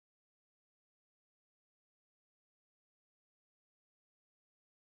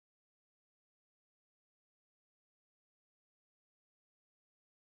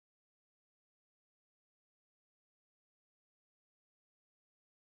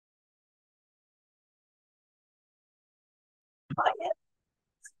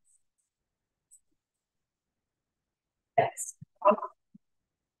Yes.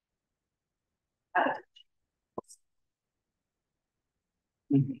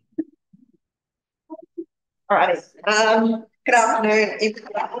 All right. Good afternoon,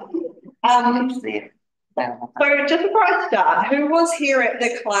 everyone. So just before I start, who was here at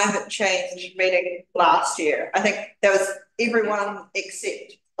the climate change meeting last year? I think there was everyone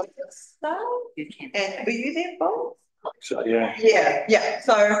except and were you there, Bob? So, yeah. Yeah.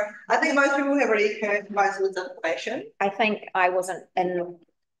 So I think most people have already heard most of this information. I think I wasn't in.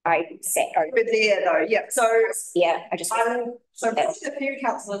 I sat over. But there though, yeah. So yeah, I just. So there's a few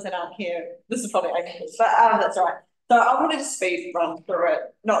councillors that aren't here. This is probably okay, but that's all right. So I wanted to speed run through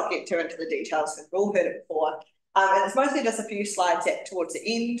it, not get too into the details because we've all heard it before. And it's mostly just a few slides towards the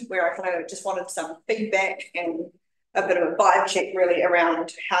end where I kind of just wanted some feedback and a bit of a vibe check really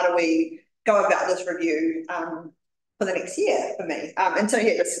around how do we go about this review for the next year for me. And so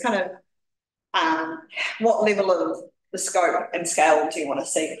yeah, it's kind of what level of the scope and scale do you want to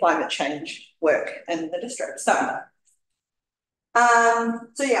see climate change work in the district? So yeah,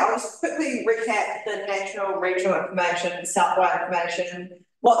 I'll just quickly recap the national, regional information, Southwide information,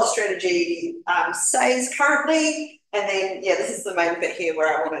 what the strategy says currently, and then yeah, this is the main bit here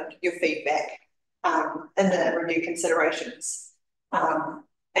where I wanted your feedback in the review considerations. And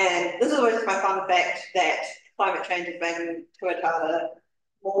this is always my fun fact that climate change is making Tuatara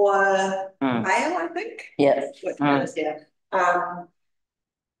more male, I think. Yeah. Yeah.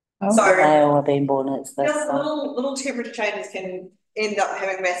 So male are being born. It's this. Just little temperature changes can end up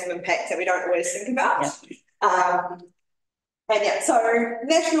having massive impacts that we don't always think about. Yeah. And yeah, so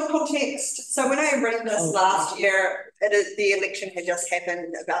national context. So when I read this last year, the election had just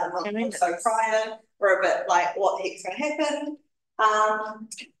happened about a month or so prior. We're a bit like, what the heck's going to happen?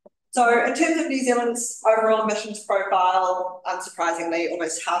 So in terms of New Zealand's overall emissions profile, unsurprisingly,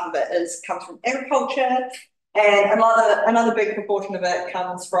 almost half of it comes from agriculture, and another big proportion of it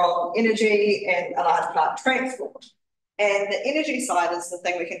comes from energy and a large part transport. And the energy side is the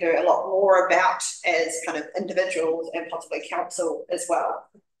thing we can do a lot more about as kind of individuals and possibly council as well.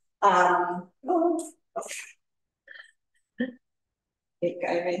 There you go,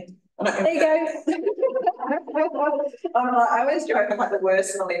 Amy. There you go. I always joke I'm like the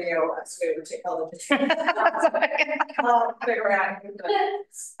worst millennial at school with technology. Figure out.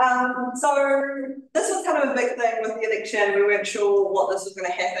 So this was kind of a big thing with the election. We weren't sure what was going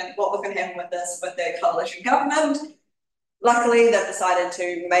to happen with the coalition government. Luckily, they've decided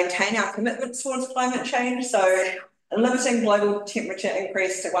to maintain our commitments towards climate change. So limiting global temperature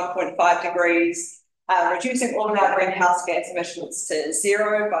increase to 1.5 degrees, reducing all of our greenhouse gas emissions to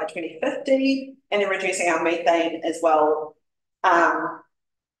 0 by 2050, and then reducing our methane as well.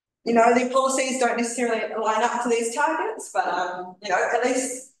 You know, the policies don't necessarily line up to these targets, but you know, at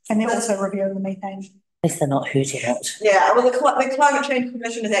least. And they're also reviewing the methane. At least they're not hooting it. Yeah, well, the Climate Change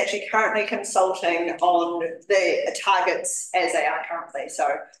Commission is actually currently consulting on the targets as they are currently. So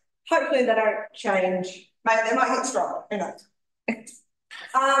hopefully they don't change. Maybe they might get stronger. Who knows?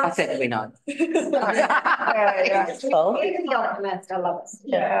 I think we know. Yeah. Oh. I love it.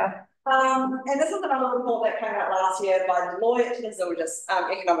 Yeah. And this is another report that came out last year by Deloitte. These are just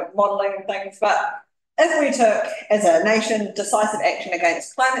economic modelling things, but if we took, as a nation, decisive action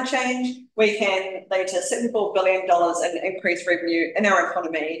against climate change, we can lead to $74 billion in increased revenue in our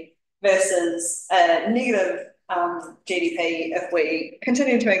economy versus a negative GDP if we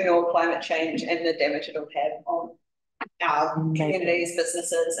continue to ignore climate change and the damage it'll have on our communities,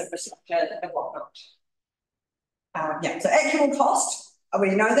 businesses, infrastructure, and whatnot. Yeah, so action will cost,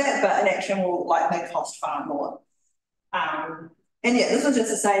 we know that, but inaction will likely cost far more. And yeah, this is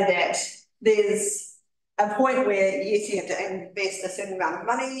just to say that there's a point where, yes, you have to invest a certain amount of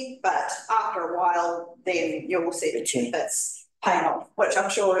money, but after a while, then you will see the benefits paying off, which I'm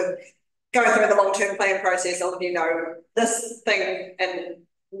sure going through the long-term plan process, all of you know this thing in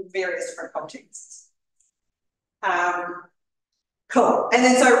various different contexts. Cool. And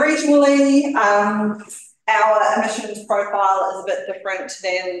then so regionally, our emissions profile is a bit different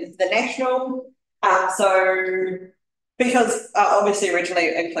than the national. So because obviously regionally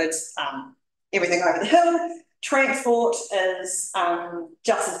it includes everything over the hill, transport is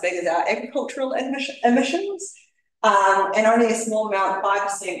just as big as our agricultural emissions, and only a small amount,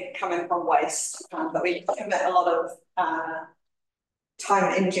 5%, coming from waste. But we commit a lot of time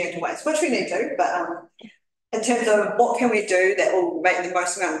and energy into waste, which we need to, but in terms of what can we do that will make the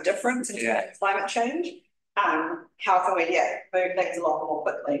most amount of difference in terms of climate change, how can we move things along more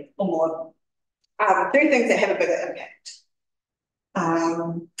quickly or more do things that have a bigger impact.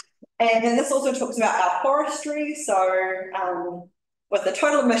 And then this also talks about our forestry, so with the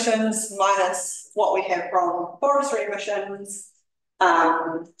total emissions minus what we have from forestry emissions,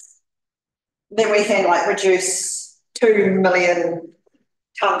 then we can like reduce 2 million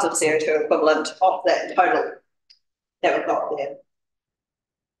tonnes of CO2 equivalent off that total that we've got there.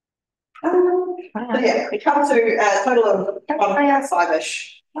 So yeah, it comes to a total of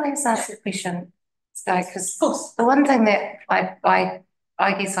 1.5-ish. Can I just ask a question, because the one thing that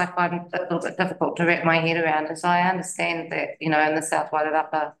I guess I find a little bit difficult to wrap my head around is I understand that, you know, in the South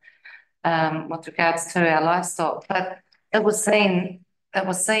Wairarapa, with regards to our livestock, but it was seen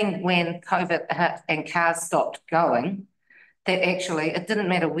when COVID hit and cars stopped going, that actually it didn't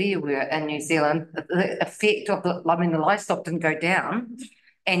matter where you were in New Zealand, the effect of the livestock didn't go down,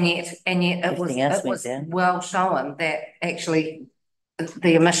 and yet it was well shown that actually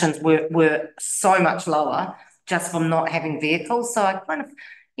the emissions were so much lower just from not having vehicles. So I kind of,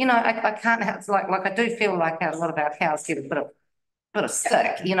 you know, I can't have, it's like I do feel like a lot of our cows get a bit of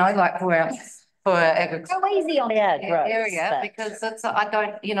sick, you know, like for our agriculture easy on area, because I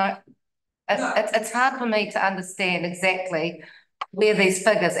don't, you know, it's hard for me to understand exactly where these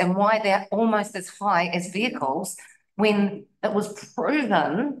figures and why they're almost as high as vehicles when it was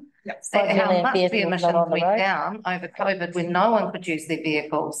proven that how much the emissions went down over COVID when no one could use their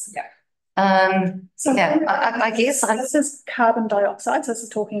vehicles. I guess this is carbon dioxide. So this is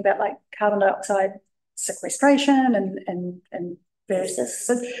talking about like carbon dioxide sequestration and various.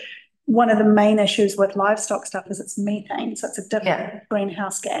 One of the main issues with livestock stuff is it's methane, so it's a different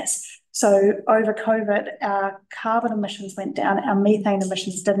greenhouse gas. So over COVID, our carbon emissions went down, our methane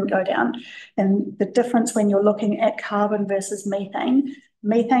emissions didn't go down. And the difference when you're looking at carbon versus methane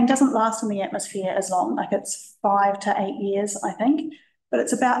doesn't last in the atmosphere as long, like it's 5 to 8 years, I think, but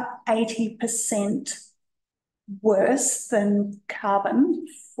it's about 80% worse than carbon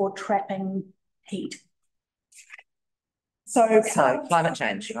for trapping heat. So climate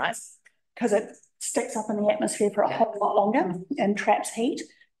change, right? Because it sticks up in the atmosphere for a whole lot longer and traps heat.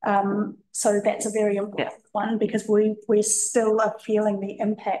 So that's a very important one, because we still are feeling the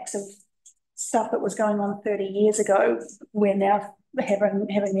impacts of stuff that was going on 30 years ago. We're now having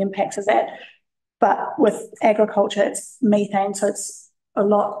the impacts of that. But with agriculture, it's methane, so it's a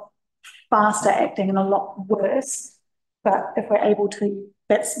lot faster acting and a lot worse. But if we're able to,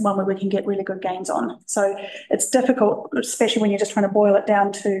 that's one where we can get really good gains on. So it's difficult, especially when you're just trying to boil it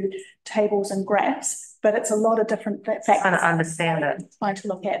down to tables and graphs, but it's a lot of different factors. Trying to understand it. Trying to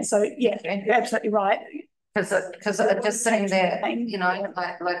look at. So yeah, you're absolutely right. Because it just saying that, you know,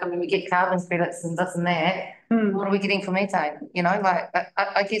 like I mean, we get carbon credits and this and that. What are we getting for methane? You know, like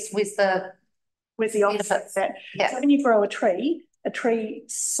I guess where's the opposite of that? So when you grow a tree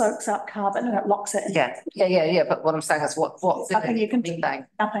soaks up carbon and it locks it in. Yeah. But what I'm saying is what nothing you can do.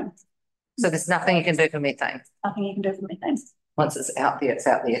 Nothing. So there's nothing you can do for methane. Nothing you can do for methane. Once it's out there, it's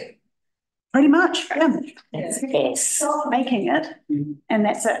out there. Pretty much, yeah. Yes. Stop making it, and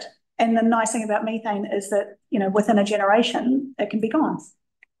that's it. And the nice thing about methane is that, you know, within a generation, it can be gone,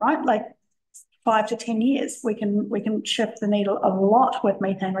 right? Like 5 to 10 years, we can shift the needle a lot with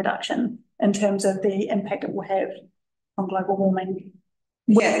methane reduction in terms of the impact it will have on global warming,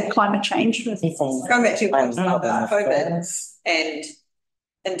 climate change. Going back to what about COVID, and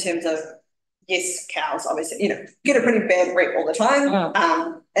in terms of cows obviously, you know, get a pretty bad rep all the time.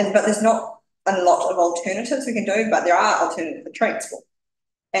 But there's not a lot of alternatives we can do, but there are alternatives for transport.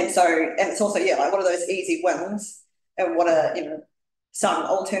 And it's also, like, what are those easy wins, and what are, you know, some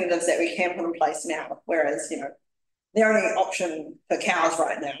alternatives that we can put in place now, whereas, you know, the only option for cows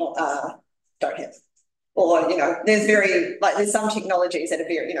right now don't have. Or, you know, there's some technologies that are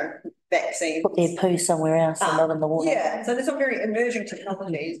very, you know, vaccines. Put their poo somewhere else and not in the water. Yeah, so there's some very emerging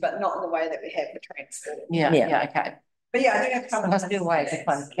technologies, but not in the way that we have for transport. Yeah, okay. But yeah, I do have there must be a way to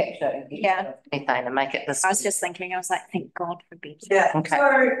kind of capture methane and make it this. I was just thinking, I was like, thank God for being. Yeah, okay.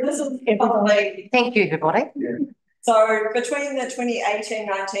 So this is probably. Thank you, everybody. Yeah. So between the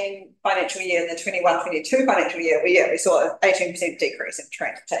 2018-19 financial year and the 21-22 financial year, we saw an 18% decrease in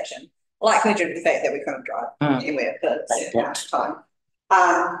transportation, likely due to the fact that we couldn't drive anywhere for a certain amount of time.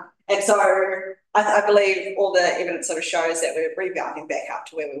 And so I believe all the evidence sort of shows that we're rebounding back up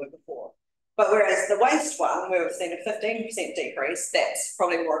to where we were before. But whereas the waste one, where we've seen a 15% decrease, that's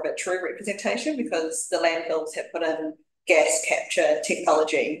probably more of a true representation, because the landfills have put in gas capture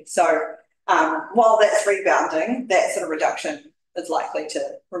technology. So while that's rebounding, that sort of reduction is likely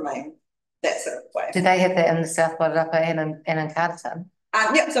to remain that sort of way. Do they have that in the South Wairarapa and in Carterton?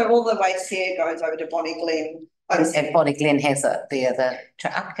 So all the waste here goes over to Bonnie Glen. And Bonnie Glen has it there.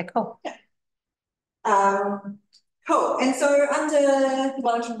 Okay, cool. Yeah. Cool, and so under the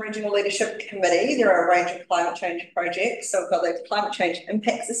Wellington Regional Leadership Committee, there are a range of climate change projects. So we've got the Climate Change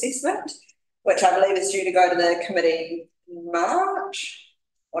Impacts Assessment, which I believe is due to go to the committee in March.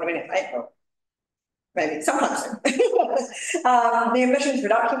 What do we know, April? Maybe sometime soon. The Emissions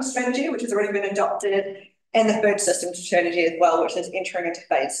Reduction Strategy, which has already been adopted, and the Food Systems Strategy as well, which is entering into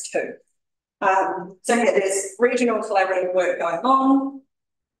phase 2. So yeah, there's regional collaborative work going on.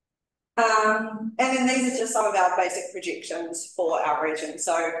 And then these are just some of our basic projections for our region.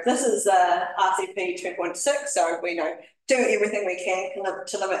 So this is RCP 2.6, so we know do everything we can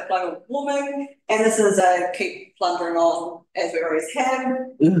to limit global warming, and this is a keep plundering on as we always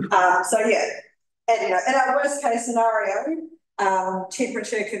have. So yeah, and in our worst case scenario,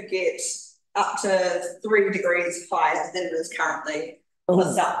 temperature could get up to 3 degrees higher than it is currently on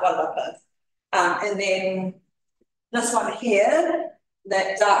the South Wairarapa. And then this one here,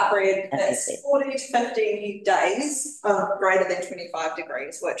 that dark red, that's 40 to 50 days of greater than 25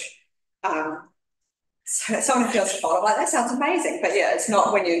 degrees, which so someone feels cold. I'm like, that sounds amazing. But yeah, it's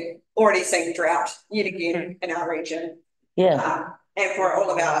not when you're already seeing drought yet again in our region. Yeah. And for all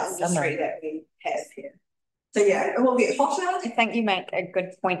of our industry that we have here. So yeah, it will get hotter. I think you make a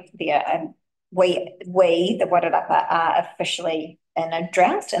good point there. And we, the Wairarapa, are officially in a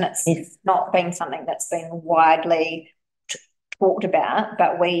drought, and it's not been something that's been widely talked about,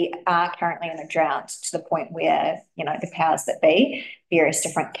 but we are currently in a drought to the point where, the powers that be, various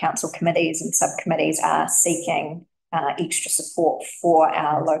different council committees and subcommittees are seeking extra support for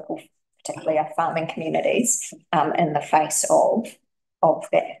our local, particularly our farming communities, in the face of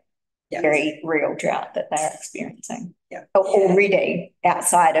that very real drought that they're experiencing. Already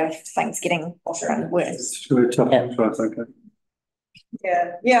outside of things getting worse. It's really tough for us, okay.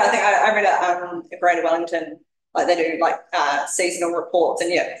 Yeah, I think I read at Greater Wellington, like they do seasonal reports,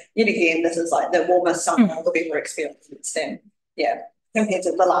 and yet again, this is like the warmest summer we've ever experienced. And compared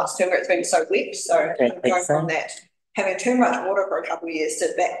to the last two where it's been so wet, so going from that having too much water for a couple of years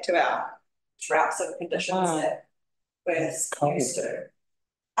to back to our drought sort of conditions that we're used to.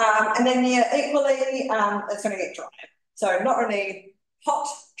 And then equally, it's going to get drier. So not only hot,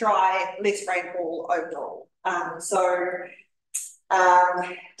 dry, less rainfall overall.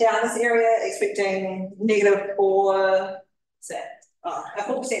 Down this area, expecting -4, a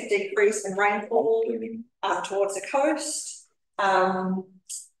 4% decrease in rainfall towards the coast. And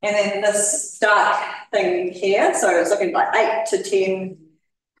then this dark thing here, so it's looking like 8 to 10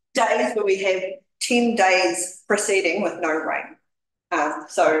 days where we have 10 days proceeding with no rain.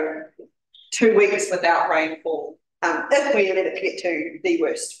 So 2 weeks without rainfall, if we let it get to the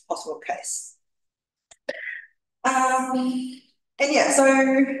worst possible case. And yeah, so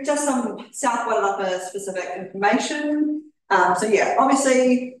just some South Wairarapa specific information. So yeah,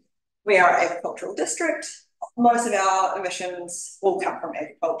 obviously we are an agricultural district. Most of our emissions will come from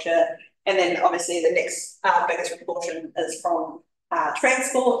agriculture. And then obviously the next biggest proportion is from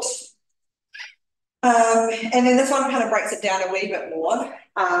transport. And then this one kind of breaks it down a wee bit more.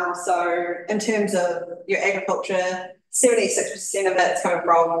 So in terms of your agriculture, 76% of it's coming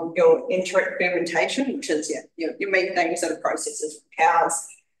from your enteric fermentation, which is your meat things that are processes from cows.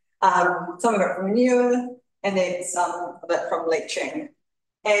 Some of it from manure, and then some of it from leaching.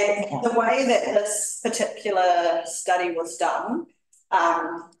 And the way that this particular study was done,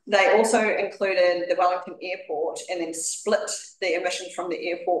 they also included the Wellington Airport and then split the emissions from the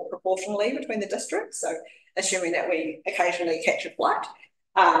airport proportionally between the districts. So assuming that we occasionally catch a flight.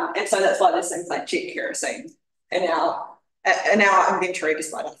 And so that's why there's things like jet kerosene in our inventory,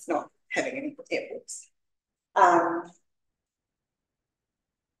 despite us not having any airports.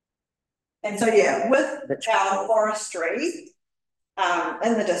 And so with our forestry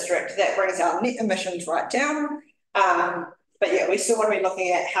in the district, that brings our net emissions right down. But yeah, we still want to be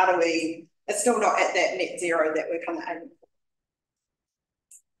looking at how do we, it's still not at that net zero that we're kind of aiming for.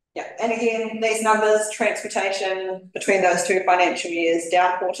 Yeah, and again, these numbers, transportation between those 2 financial years,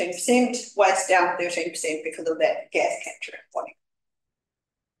 down 14%, waste down 13% because of that gas capture point.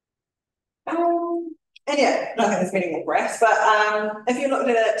 And yeah, I think there's many more graphs, but if you looked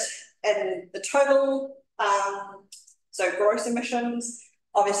at it in the total, so gross emissions,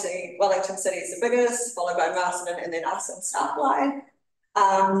 obviously Wellington City is the biggest, followed by Marsden and then us in Southwide.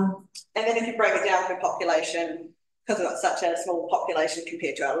 And then if you break it down per population, because we've got such a small population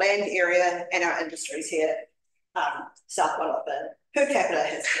compared to our land area and our industries here, South Wairarapa per capita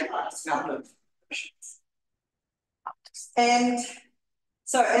has the largest amount of emissions. And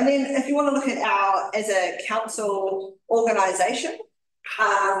then if you want to look at our, as a council organisation,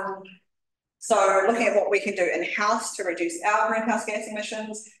 so looking at what we can do in-house to reduce our greenhouse gas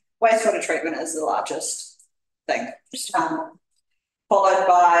emissions, wastewater treatment is the largest thing. Followed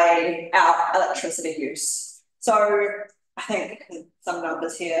by our electricity use. So I think some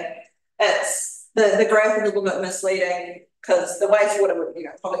numbers here, it's the graph is a little bit misleading because the wastewater would,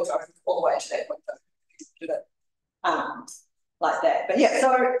 probably go all the way to that point, like that. But yeah,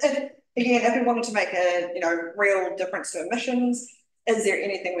 so if we wanted to make a, real difference to emissions, is there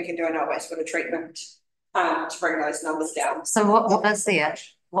anything we can do in our wastewater treatment to bring those numbers down? So what is there?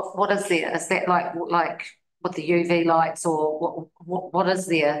 What is there? Is that like with the UV lights, or what is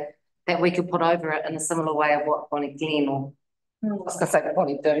there that we could put over it in a similar way of what Bonnie Glen or I was gonna say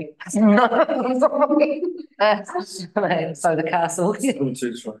Bonnie do. So the castle.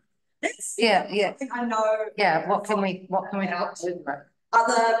 Yeah. I think I know. Yeah, what can we do?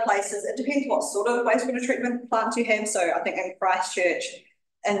 Other places, it depends what sort of wastewater treatment plant you have. So I think in Christchurch,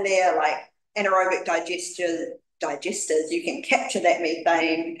 in their like anaerobic digesters, you can capture that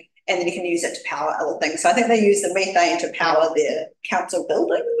methane and then you can use it to power other things. So I think they use the methane to power their council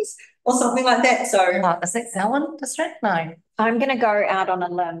buildings or something like that. So is that Selwyn district? No. I'm going to go out on a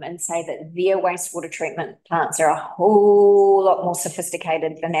limb and say that their wastewater treatment plants are a whole lot more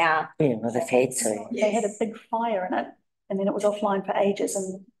sophisticated than our. Yeah, well, they've had to. They had a big fire in it and then it was offline for ages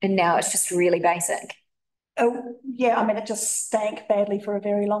And now it's just really basic. oh, yeah, I mean, it just stank badly for a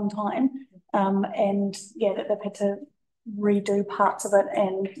very long time. And yeah, that they've had to redo parts of it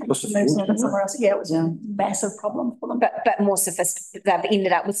and move some of it somewhere else. Yeah, it was a massive problem for them. But more sophisticated, they've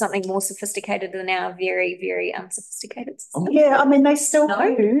ended up with something more sophisticated than our very, very unsophisticated system. Yeah, I mean, they still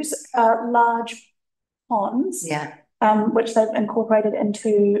use large ponds. Yeah. Which they've incorporated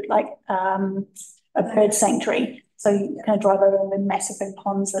into like a bird sanctuary. So you kind of drive over the massive big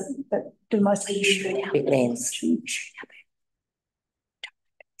ponds that do most of the Wetlands.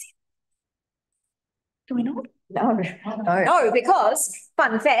 Do we not? No, because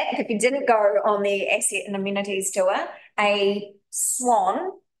fun fact, if you didn't go on the asset and amenities tour, a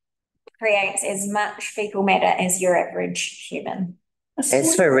swan creates as much fecal matter as your average human.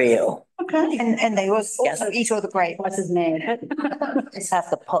 It's for real. Okay. And they also eat all the grape. What's his name? It's half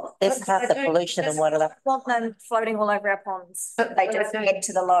the pollution and what other. Want them floating all over our ponds. They just add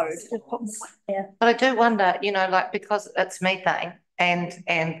to the load. Yeah. But I do wonder, like because it's methane and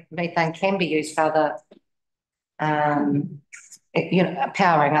methane can be used for other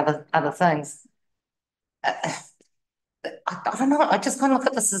powering other things. I don't know. I just kind of look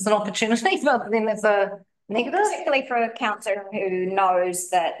at this as an opportunity rather than as a negative. Particularly for a councillor who knows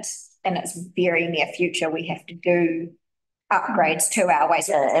that in its very near future we have to do upgrades to our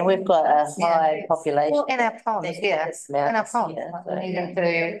wastewater. And we've got a high population. Well, in our ponds, in our ponds, we need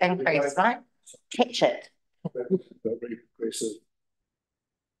to increase, right? Catch it. Very progressive.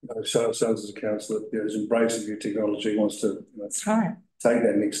 Sounds as a council that is embracing new technology, wants to That's right. take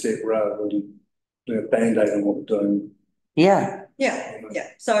that next step rather than band-aid on what we're doing. Yeah.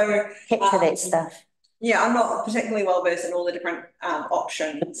 So Capture that stuff. yeah, I'm not particularly well versed in all the different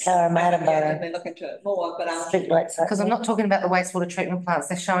options. Parramatta Definitely look into it more, but Streetlights. Because I'm not talking about the wastewater treatment plants.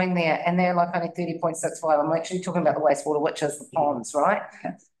 They're showing there, and they're like only 30.65. I'm actually talking about the wastewater, which is the ponds, right?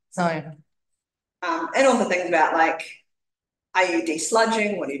 So, and all the things about like, are you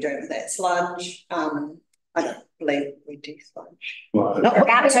desludging? What are you doing with that sludge? I don't believe we desludge. Right. not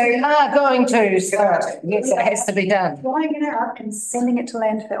About to. we are going to. So, yes, it has to be done. Drying it out and sending it to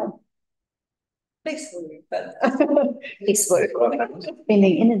landfill. Peacefully, but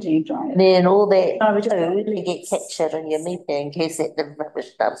Spending energy drying it. Then all that Oh, we just- food will get captured in your methane, case that the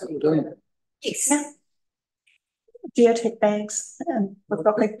rubbish dumps. Yes. Geotech bags, and we've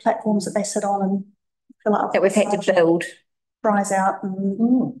got big platforms that they sit on and fill up. That we've had to build. Dries out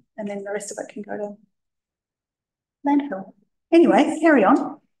and then the rest of it can go to landfill. Anyway, carry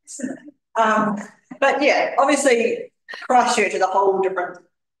on. but yeah, obviously Christchurch is a whole different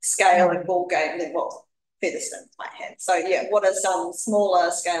scale and ball game than what Featherston might have. So yeah, what are some smaller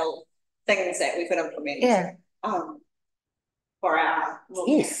scale things that we could implement? Yeah. For our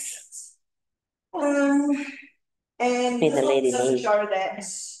Yes. and Be the lady to lead. show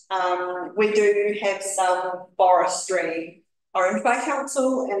that we do have some forestry owned by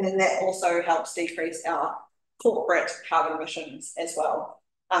council, and then that also helps decrease our corporate carbon emissions as well,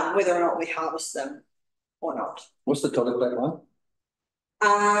 whether or not we harvest them or not. What's the dotted black line?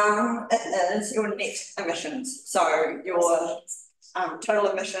 It is your net emissions, so your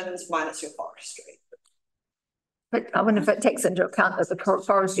total emissions minus your forestry. But I wonder if it takes into account that the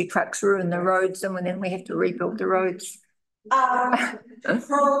forestry trucks ruin the roads and then we have to rebuild the roads.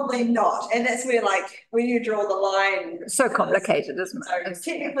 Probably not, and that's where like when you draw the line. It's so complicated, isn't So it?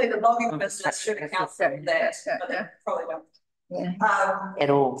 technically the logging business should account for that, but they probably don't. Yeah. At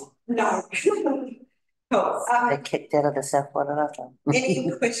all. No. Cool. They kicked out of the South Wairarapa.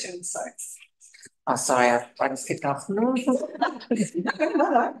 Any questions, so? Oh, sorry, I just skipped off. No,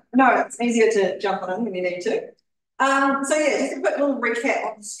 it's easier to jump on when you need to. So yeah, just a quick little recap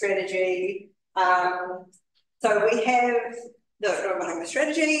on the strategy. So we have the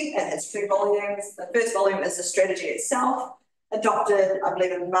strategy, it has 2 volumes. The first volume is the strategy itself, adopted, I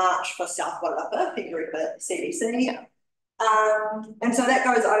believe, in March for South Wairarapa, February for CDC. And so that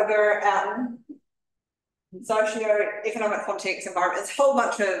goes over socio-economic context, environment. It's a whole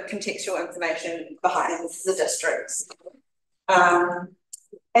bunch of contextual information behind the districts. And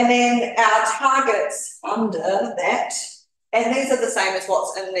then our targets under that, and these are the same as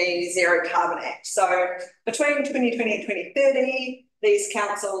what's in the Zero Carbon Act. So between 2020 and 2030, these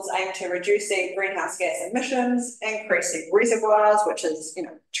councils aim to reduce their greenhouse gas emissions, increase their reservoirs, which is,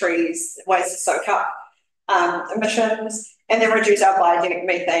 trees, ways to soak up emissions, and then reduce our biogenic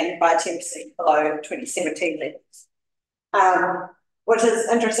methane by 10% below 2017 levels. Which is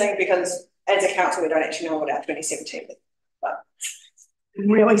interesting because as a council, we don't actually know what our 2017 levels are.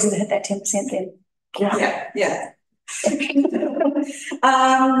 Real easy to hit that 10% then. Yeah.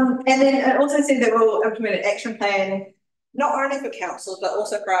 And then it also said that we'll implement an action plan, not only for councils, but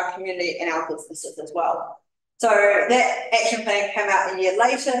also for our community and our businesses as well. So that action plan came out a year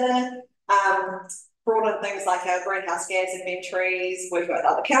later, brought in things like our greenhouse gas inventories, working with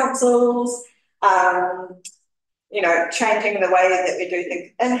other councils, changing the way that we do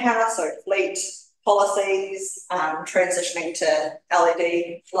things in-house, so fleet policies, transitioning to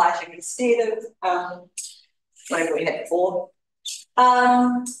LED lighting instead of whatever we had before.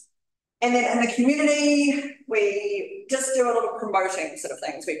 And then in the community, we just do a lot of promoting sort of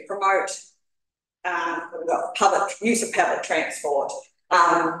things. We promote we've got public use of public transport,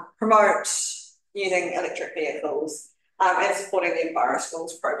 promote using electric vehicles, and supporting the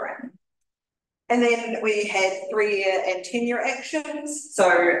EnviroSchools program. And then we had 3-year and 10-year actions.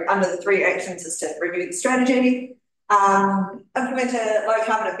 So under the 3 actions is to review the strategy, implement a low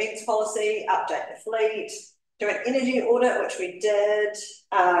carbon events policy, update the fleet, do an energy audit, which we did,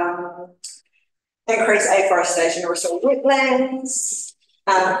 increase afforestation, restore wetlands,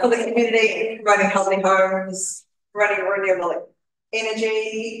 for the community, promoting healthy homes, running renewable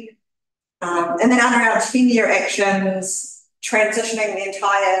energy, and then under our 10-year actions, transitioning the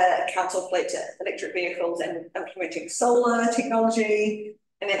entire council fleet to electric vehicles and implementing solar technology,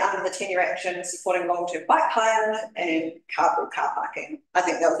 and then under the 10-year action, supporting long-term bike hire and carpool car parking. I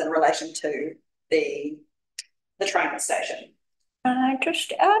think that was in relation to the train station.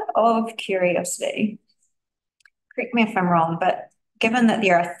 Just out of curiosity, correct me if I'm wrong, but given that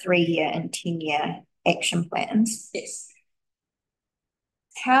there are 3-year and 10-year action plans, yes,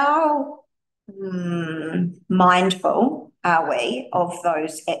 how mindful are we of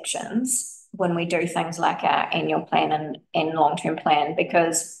those actions when we do things like our annual plan and long-term plan?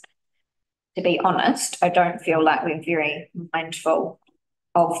 Because to be honest, I don't feel like we're very mindful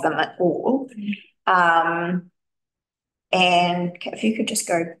of them at all. And if you could just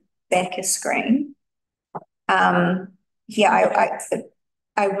go back a screen. I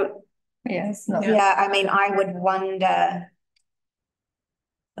would. Yes. Yeah, Yeah, I mean, I would wonder.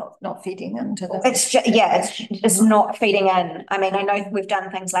 not feeding into the. It's just, it's not feeding in. I mean, I know we've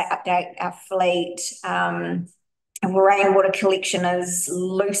done things like update our fleet. Rainwater collection is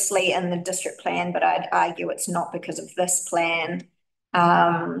loosely in the district plan, but I'd argue it's not because of this plan.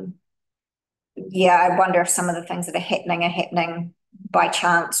 I wonder if some of the things that are happening by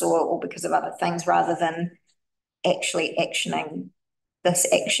chance or because of other things rather than actually actioning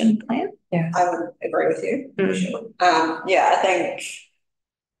this action plan. Yeah, I would agree with you. Sure. I think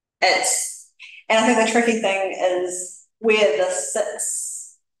I think the tricky thing is where this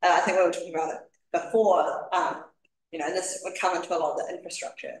sits. I think we were talking about it before. This would come into a lot of the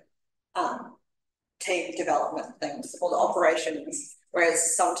infrastructure, team development things, or the operations.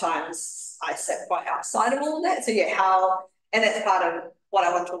 Whereas sometimes I sit quite outside of all of that. So and that's part of what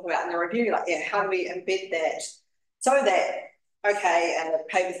I want to talk about in the review. How do we embed that so that and the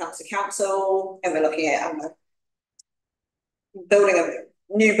pay becomes the council, and we're looking at building a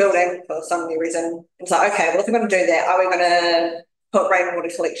new building for some new reason. It's like, okay, well, if we're going to do that, are we going to put rainwater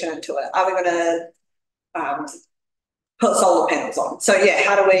collection into it? Are we going to put solar panels on? So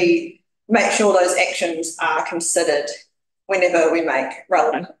how do we make sure those actions are considered whenever we make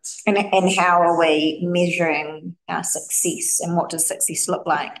relevant? And how are we measuring our success, and what does success look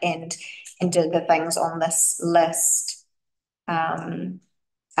like? And do the things on this list, are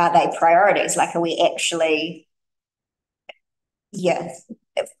they priorities? Like, are we actually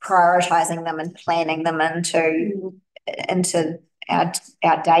prioritizing them and planning them into our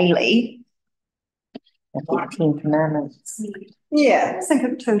daily the 10 Commandments. Yeah, I was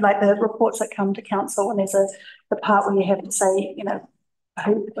thinking too, like the reports that come to council, and there's the part where you have to say, you know,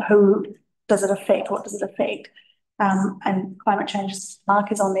 who does it affect, what does it affect? And climate change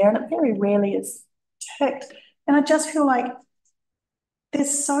mark is on there, and it very rarely is ticked. And I just feel like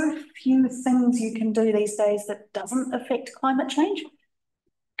there's so few things you can do these days that doesn't affect climate change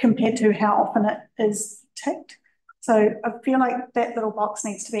compared to how often it is ticked. So I feel like that little box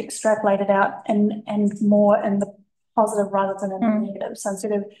needs to be extrapolated out and more in the positive rather than in the negative. So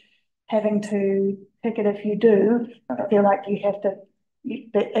instead of having to pick it if you do, I feel like you have to,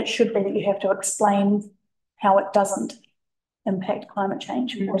 it should be that you have to explain how it doesn't impact climate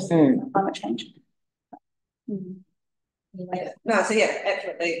change or climate change. no, so yeah,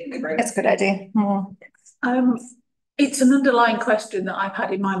 absolutely agree. That's a good idea. It's an underlying question that I've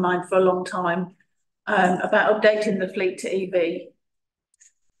had in my mind for a long time, about updating the fleet to EV.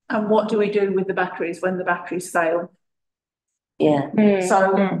 And what do we do with the batteries when the batteries fail? Yeah.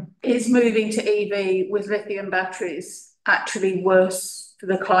 So is moving to EV with lithium batteries actually worse for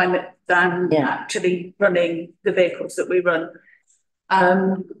the climate than actually running the vehicles that we run?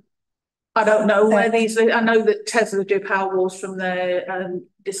 I don't know where these, I know that Tesla do Powerwalls from their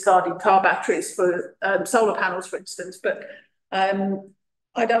discarded car batteries for solar panels, for instance, but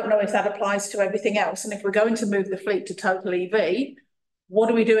I don't know if that applies to everything else. And if we're going to move the fleet to total EV, what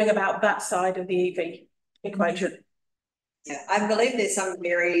are we doing about that side of the EV equation? Yeah, I believe there's some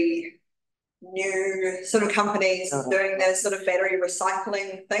very new sort of companies doing those sort of battery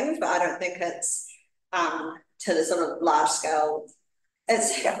recycling things, but I don't think it's to the sort of large scale. I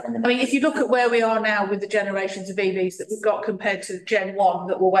mean, if you look at where we are now with the generations of EVs that we've got compared to Gen 1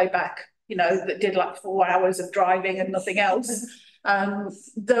 that were way back, you know, that did like 4 hours of driving and nothing else,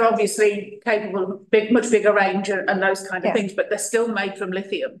 they're obviously capable of much bigger range and those kind of things, but they're still made from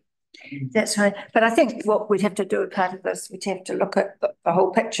lithium. That's right. But I think what we'd have to do as part of this, we'd have to look at the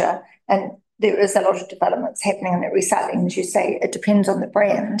whole picture, and there is a lot of developments happening in the recycling, as you say. It depends on the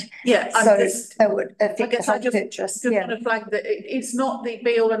brand. Yeah, so it would affect the whole purchase. Just want to flag that it's not the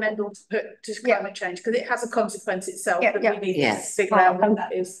be all and end all to climate change, because it has a consequence itself that we need to figure out what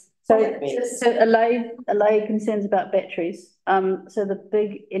that is. So allay concerns about batteries. So the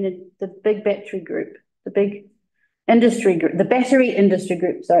big battery group, the big industry group, the battery industry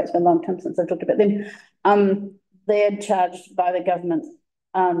group. Sorry, it's been a long time since I've talked about them. They're charged by the government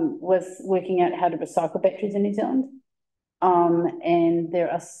with working out how to recycle batteries in New Zealand. And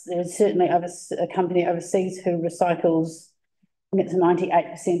there's certainly a company overseas who recycles, I think it's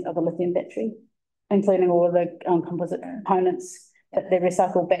 98% of a lithium battery, including all of the composite components that they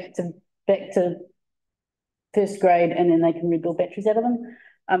recycle back to first grade, and then they can rebuild batteries out of them.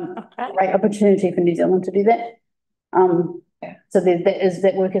 Great opportunity for New Zealand to do that. So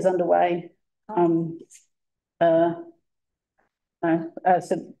that work is underway.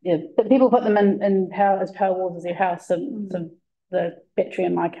 But people put them in power as Powerwalls as their house. So the battery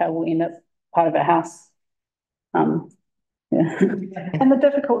in my car will end up part of our house. And the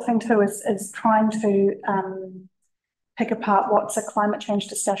difficult thing too is trying to pick apart what's a climate change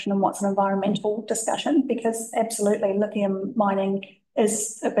discussion and what's an environmental discussion, because absolutely lithium mining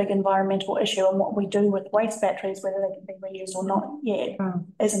is a big environmental issue, and what we do with waste batteries, whether they can be reused or not yet,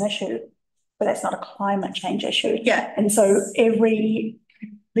 is an issue. But that's not a climate change issue. Yeah. And so every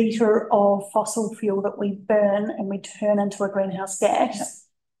litre of fossil fuel that we burn and we turn into a greenhouse gas,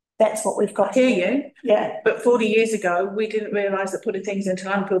 that's what we've got. I hear you. Yeah. But 40 years ago, we didn't realise that putting things into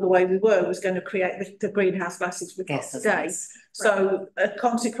landfill the way we were was going to create the greenhouse gases we've got today. So a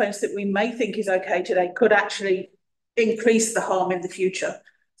consequence that we may think is okay today could actually increase the harm in the future.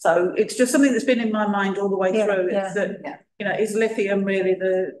 So it's just something that's been in my mind all the way through. It's that, you know, is lithium really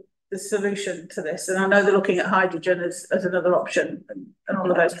the solution to this? And I know they're looking at hydrogen as another option and all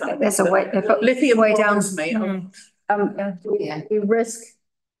of those kind of things. There's a way, lithium way down. me. We risk,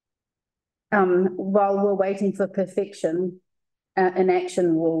 while we're waiting for perfection,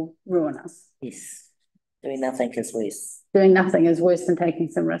 inaction will ruin us. Yes. Doing nothing is worse. Doing nothing is worse than taking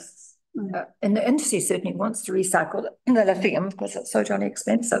some risks. And the industry certainly wants to recycle the lithium because it's so jolly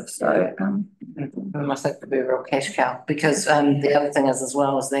expensive. So I think it'd be a real cash cow, because the other thing is as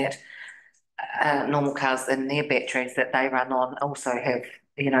well is that normal cars and their batteries that they run on also have,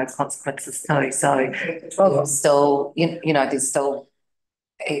 you know, consequences too. So still, you know, there's still,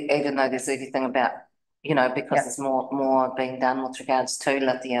 even though there's everything about, you know, because there's more being done with regards to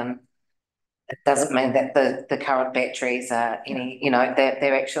lithium, it doesn't mean that the current batteries are any, you know,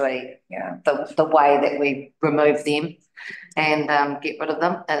 they're actually the way that we remove them and get rid of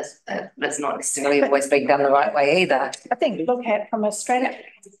them is it's not necessarily always being done the right way either. I think look at from a strategy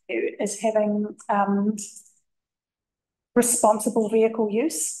view is having responsible vehicle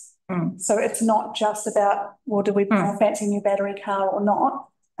use. So it's not just about, well, do we buy a fancy new battery car or not?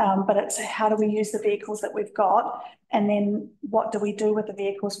 But it's how do we use the vehicles that we've got, and then what do we do with the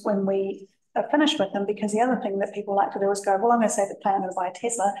vehicles when we are finished with them? Because the other thing that people like to do is go, well, I'm going to save the planet and buy a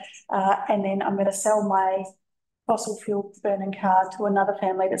Tesla, and then I'm going to sell my fossil fuel burning car to another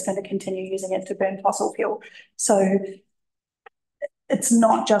family that's going to continue using it to burn fossil fuel. So it's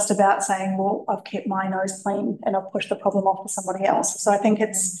not just about saying, well, I've kept my nose clean and I've pushed the problem off to somebody else. So I think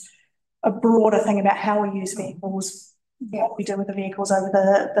it's a broader thing about how we use vehicles, what we do with the vehicles over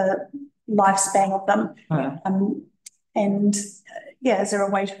the lifespan of them. And yeah, is there a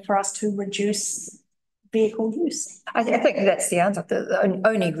way for us to reduce vehicle use? I think that's the answer. The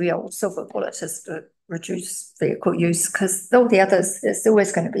only real silver bullet is to reduce vehicle use, because all the others, there's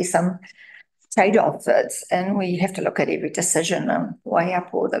always going to be some trade-offs, and we have to look at every decision and weigh up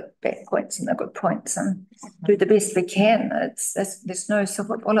all the bad points and the good points and do the best we can. There's no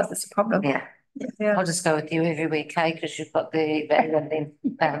silver bullet. That's a problem. Yeah. I'll just go with you every week, Kay, because you've got the van, and then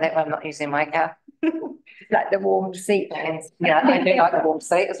that way I'm not using my car. Like the warm seat. And, yeah, I do like the warm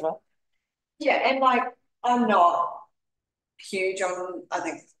seat as well. Yeah, and like I'm not huge on, I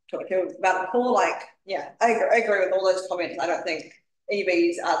think talking about it before, like, yeah, I agree with all those comments. I don't think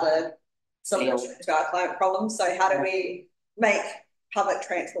EVs are the solution to our climate problems. So how do we make public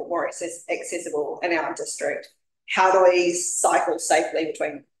transport more accessible in our district? How do we cycle safely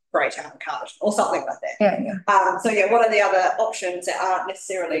between Greytown and Carlton or something like that? So yeah, what are the other options that aren't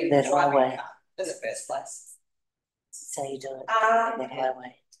necessarily driving a car in the first place? So you do it that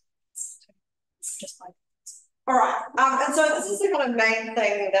highway. Just like, all right. And so this is the kind of main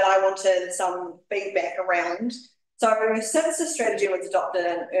thing that I wanted some feedback around. So since the strategy was adopted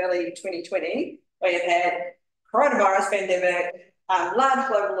in early 2020, we have had coronavirus pandemic, large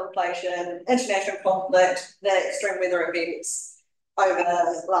global inflation, international conflict, the extreme weather events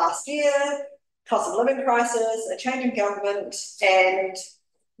over last year, cost of living crisis, a change in government, and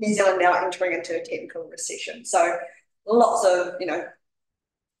New Zealand now entering into a technical recession. So lots of,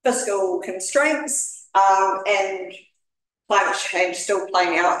 fiscal constraints, and climate change still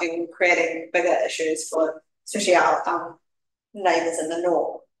playing out and creating bigger issues for especially our neighbours in the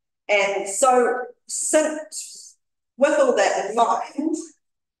north. And so with all that in mind,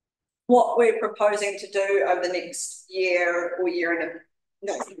 what we're proposing to do over the next year or year and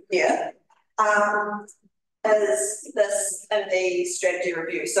a year is this in the strategy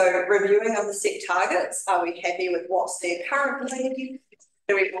review. So reviewing of the set targets, are we happy with what's there currently?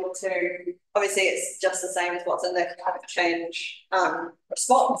 Do we want to, obviously it's just the same as what's in the Climate Change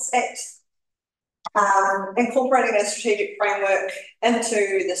Response Act, incorporating a strategic framework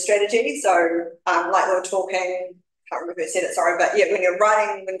into the strategy. So like we were talking, can't remember who said it, sorry, but yeah,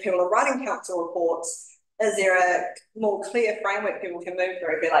 when people are writing council reports, is there a more clear framework people can move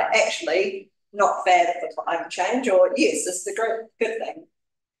through? Be like, actually, not bad for climate change, or yes, this is a good thing.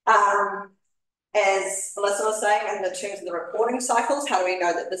 As Alyssa was saying, in the terms of the reporting cycles, how do we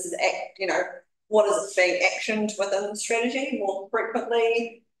know that this is, what is being actioned within the strategy more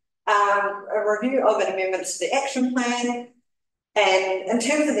frequently? A review of an amendment to the action plan. And in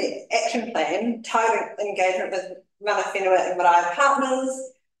terms of the action plan, target engagement with mana whenua and marae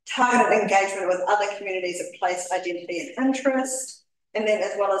partners, targeted engagement with other communities of place, identity and interest, and then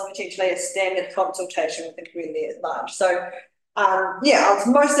as well as potentially a standard consultation with the community at large. So yeah, I was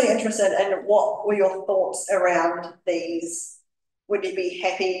mostly interested in what were your thoughts around these. Would you be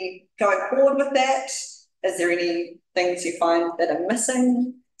happy going forward with that? Is there any things you find that are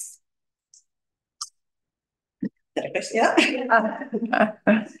missing? Yeah.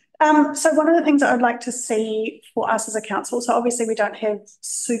 So one of the things that I'd like to see for us as a council, so obviously we don't have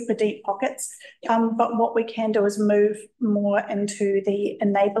super deep pockets, but what we can do is move more into the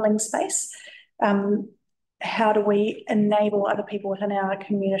enabling space. How do we enable other people within our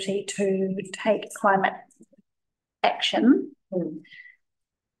community to take climate action?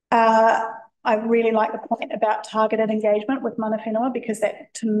 I really like the point about targeted engagement with mana whenua, because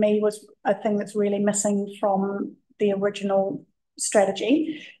that to me was a thing that's really missing from the original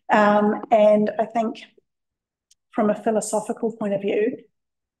strategy. And I think from a philosophical point of view,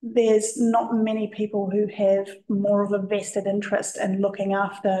 there's not many people who have more of a vested interest in looking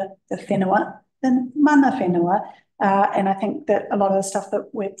after the whenua than mana whenua. And I think that a lot of the stuff that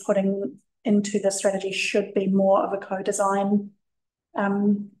we're putting into the strategy should be more of a co-design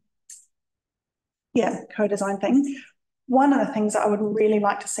co-design thing. one of the things that I would really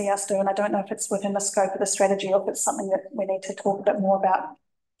like to see us do, and I don't know if it's within the scope of the strategy or if it's something that we need to talk a bit more about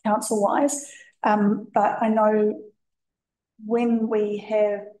council-wise, but I know when we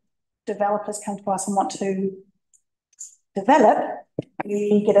have developers come to us and want to develop,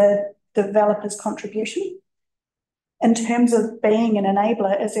 we get a developer's contribution. In terms of being an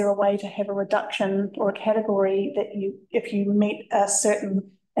enabler, is there a way to have a reduction or a category that if you meet a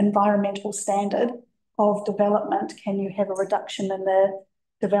certain environmental standard of development, can you have a reduction in the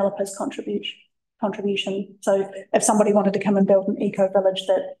developer's contribution? So if somebody wanted to come and build an eco-village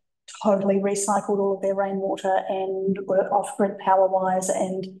that totally recycled all of their rainwater and were off-grid power-wise,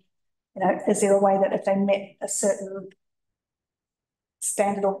 and, is there a way that if they met a certain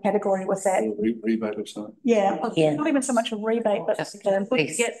standard or category with that? Rebate or something? Yeah, Yeah. not even so much a rebate, but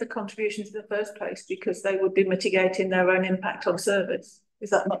Wouldn't get the contributions in the first place because they would be mitigating their own impact on service.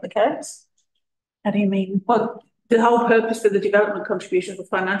 Is that not the case? how do you mean? Well, the whole purpose for the development contributions, the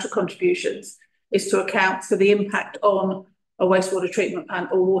financial contributions, is to account for the impact on a wastewater treatment plant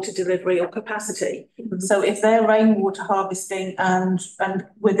or water delivery or capacity. So if they're rainwater harvesting and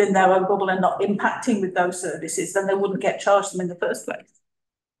within their own bubble and not impacting with those services, then they wouldn't get charged them in the first place.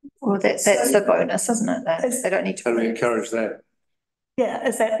 Well, that's the bonus, isn't it? That they don't need to. How do we encourage that? Yeah,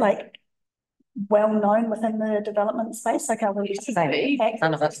 is that like well known within the development space? Like, are we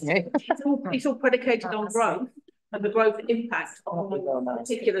None of us knew. It's all predicated on growth and the growth impact on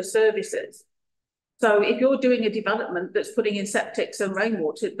particular services. So if you're doing a development that's putting in septics and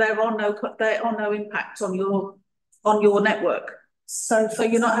rainwater, there are no impacts on your network. So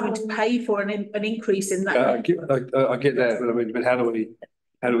you're not having to pay for an increase in that. I get that, but I mean, but how do we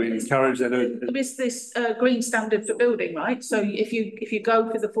encourage that? There is this green standard for building, right? So if you go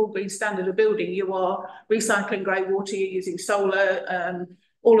for the full green standard of building, you are recycling grey water, you're using solar,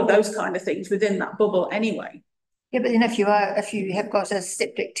 all of those kind of things within that bubble anyway. Yeah, but then if you have got a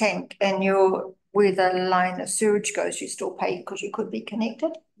septic tank and you're where the line of sewage goes, you still pay because you could be connected.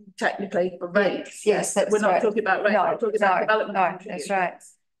 Technically, for rates. Yes, that's we're not right. talking about rates. We're talking about development. No, that's right.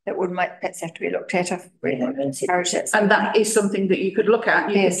 That's have to be looked at if we encourage that. And that is something that you could look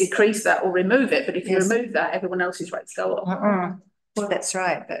at. You can decrease that or remove it, but if you remove that, everyone else's rates go up. Well, that's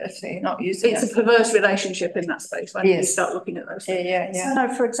right, but if they're not using it's a perverse relationship in that space when you start looking at those things. So I know,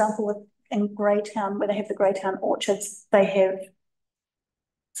 for example, in Greytown, where they have the Greytown orchards, they have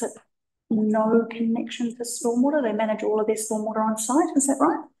no connection to stormwater. They manage all of their stormwater on site. Is that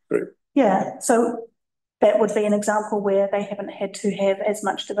right? Correct. Yeah. So that would be an example where they haven't had to have as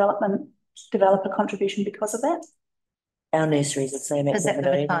much developer contribution because of that. Our nurseries are the same. Is that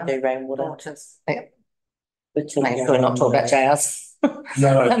the time? Do rainwater. Waters. Yeah. We're not talking about JRs.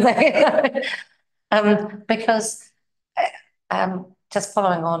 No. Because just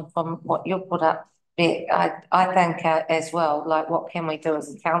following on from what you put up, I think as well, like what can we do as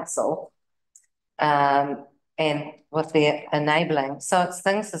a council, and with the enabling. So it's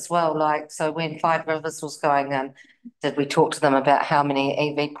things as well, like, so when Five Rivers was going in, did we talk to them about how many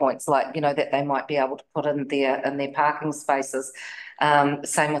EV points, like, that they might be able to put in their parking spaces?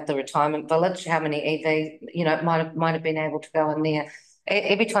 Same with the retirement village, how many EV, might have been able to go in there.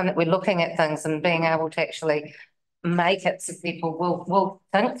 Every time that we're looking at things and being able to actually make it so people will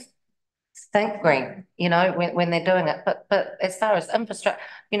think green, when they're doing it. But as far as infrastructure,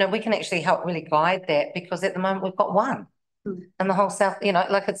 we can actually help really guide that, because at the moment we've got one in the whole south,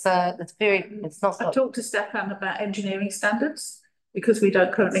 like it's not. I've talked to Stefan about engineering standards, because we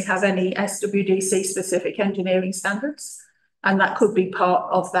don't currently have any SWDC specific engineering standards, and that could be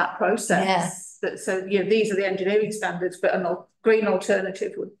part of that process. So these are the engineering standards, but a green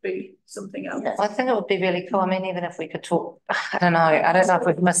alternative would be something else. I think it would be really cool. I mean, even if we could talk, I don't know if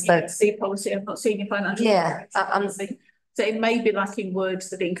we've missed the C policy. I've not seen your financial. So it may be lacking words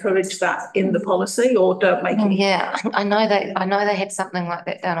that encourage that in the policy or don't make it. Yeah, I know they had something like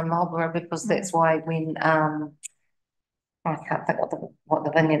that down in Marlborough, because that's why when I can't think what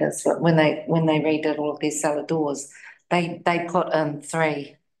the vineyard is, but when they redid all of their cellar doors, they put in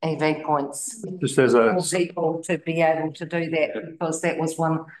 3 EV points Just as a for people to be able to do that, because that was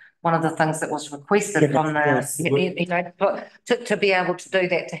one of the things that was requested from to be able to do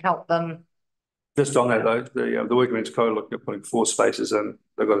that, to help them. just on that though, the Working Men's Club looking at putting 4 spaces in.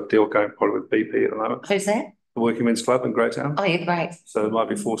 They've got a deal going probably with BP at the moment. Who's that? The Working Men's Club in Greytown. Oh, yeah, great. So there might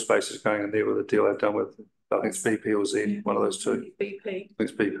be 4 spaces going in there with a deal they've done with, I think it's BP or Z, one of those two. BP. I think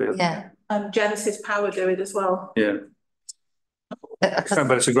it's BP. Yeah. And Genesis Power do it as well. Yeah.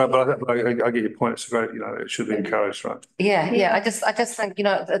 But it's a great, but I get your point. It's a great, it should be encouraged, right? Yeah. I just think,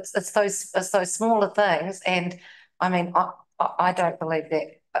 it's those smaller things, and I mean, I don't believe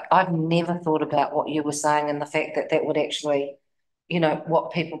that I've never thought about what you were saying and the fact that that would actually, you know,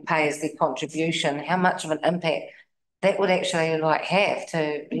 what people pay as their contribution, how much of an impact that would actually like have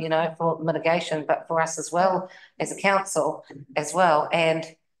to, you know, for mitigation, but for us as well as a council as well.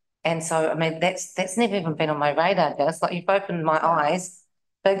 And so, I mean, that's never even been on my radar, Gus. Like, you've opened my eyes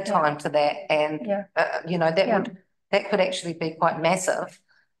big time to that, and you know, that could actually be quite massive.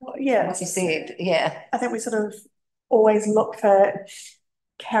 Well, yeah, As you said, yeah. I think we sort of always look for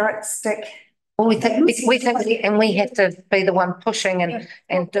carrot stick. Well, we think, and we have to be the one pushing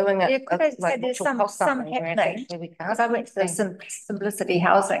and doing it. Yeah, could I say like, there's which will cost some something, whereas happening? actually we can't. Because I went to the Simplicity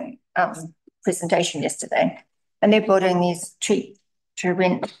Housing presentation yesterday, and they're building these cheap to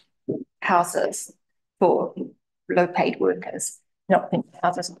rent houses for low paid workers, not rent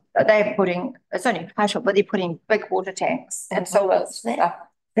houses. But they're putting, it's only partial, but they're putting big water tanks and solar stuff.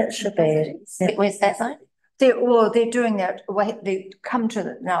 That should be. Where's that though? They're doing that. They come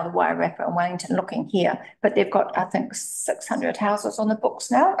to now the Wairarapa and Wellington looking here, but they've got, I think, 600 houses on the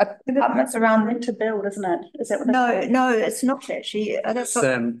books now. Apartments around Rent to build, isn't it? Is that what? No, it's not actually. That's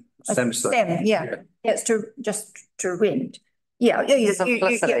STEM stuff. STEM, yeah. It's just to rent. Yeah, It's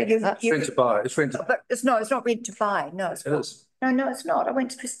rent to buy. It's rent to. But it's not rent to buy. No, it's It is. No, it's not. I went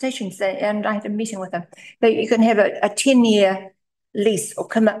to presentations there and I had a meeting with them. You can have a 10-year lease or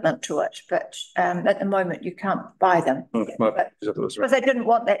commitment to it, but at the moment you can't buy them. Because they didn't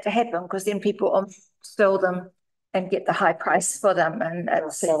want that to happen, because then people sell them and get the high price for them and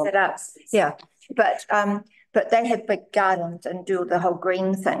set it up. Yeah, but they have big gardens and do the whole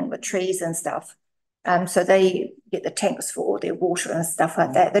green thing with trees and stuff. So they get the tanks for all their water and stuff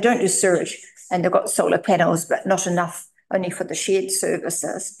like that. They don't do sewage, and they've got solar panels, but not enough only for the shared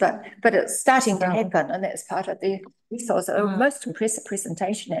services. But it's starting to happen, and that's part of the resource. Most impressive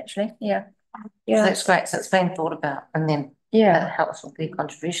presentation, actually. Yeah. Yeah, that's great. So it's been thought about, and then it helps with their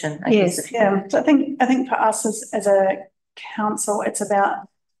contribution. I guess. Yeah. So I think for us as a council, it's about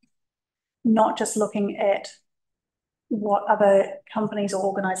not just looking at what other companies or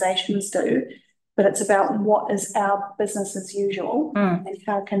organisations do, but it's about what is our business as usual, and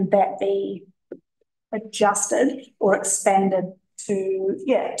how can that be adjusted or expanded to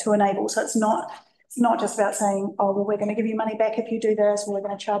enable. So it's not just about saying, oh, well, we're going to give you money back if you do this, or we're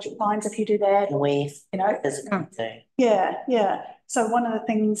going to charge you fines if you do that. You know. Yeah. So one of the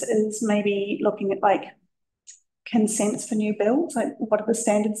things is maybe looking at like consents for new builds. Like, what are the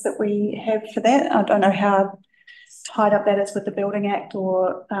standards that we have for that? I don't know how tied up that is with the Building Act,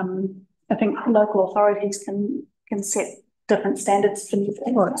 or I think local authorities can set different standards for new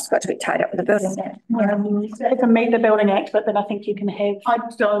builds. Well, it's got to be tied up with the Building Act. They can meet the Building Act, but then I think you can have. I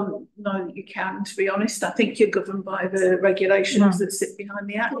don't know that you can, to be honest. I think you're governed by the regulations that sit behind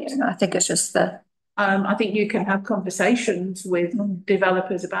the Act. Yeah, I think it's just I think you can have conversations with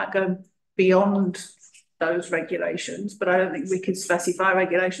developers about going beyond those regulations, but I don't think we can specify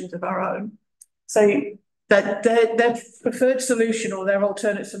regulations of our own. So that their preferred solution or their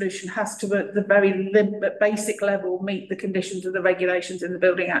alternate solution has to, at the very basic level, meet the conditions of the regulations in the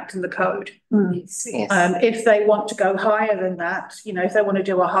Building Act and the Code. Yes. If they want to go higher than that, you know, if they want to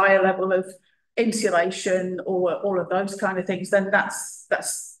do a higher level of insulation or all of those kind of things, then that's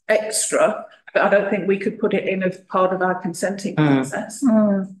extra. But I don't think we could put it in as part of our consenting process.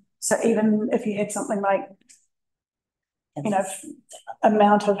 So even if you had something like, you know,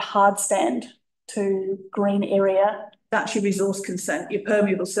 amount of hard stand to green area. That's your resource consent. Your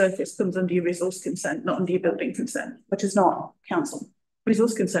permeable surface comes under your resource consent, not under your building consent. Which is not council.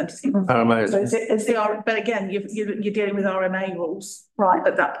 Resource consent is RMA. So but again, you're dealing with RMA rules, right,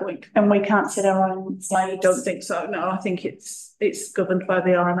 at that point. And we can't set our own. I don't think so. No, I think it's governed by the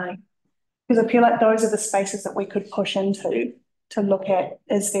RMA. Because I feel like those are the spaces that we could push into to look at.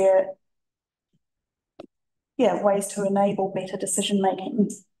 Is there ways to enable better decision making?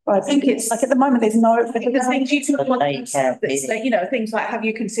 I think it's like at the moment there's no. Things you can, you know, things like, have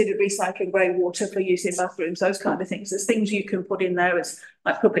you considered recycling grey water for use in bathrooms? Those kind of things. There's things you can put in there as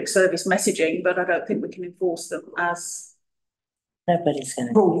like public service messaging, but I don't think we can enforce them as Nobody's going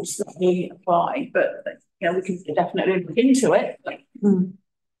to rules that we apply. But you know, we can definitely look into it.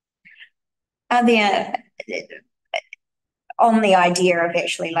 Are there, on the idea of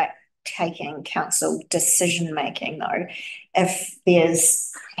actually like taking council decision making though, if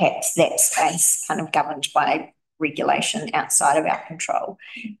there's perhaps that space kind of governed by regulation outside of our control,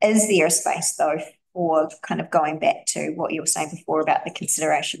 is there a space though for kind of going back to what you were saying before about the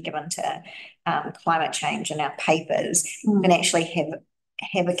consideration given to climate change in our papers, and actually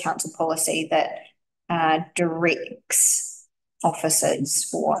have a council policy that directs officers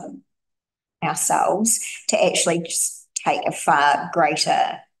or ourselves to actually just take a far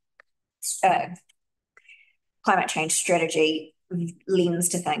greater climate change strategy lens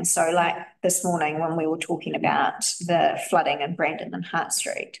to things. So like this morning when we were talking about the flooding in Brandon and Hart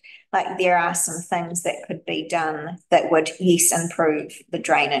Street, like there are some things that could be done that would, yes, improve the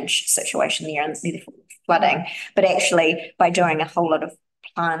drainage situation there and the flooding, but actually by doing a whole lot of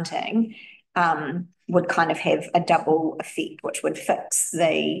planting, would kind of have a double effect, which would fix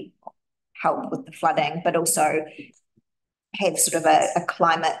the help with the flooding, but also have sort of a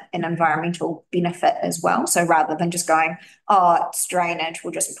climate and environmental benefit as well. So rather than just going, oh, it's drainage,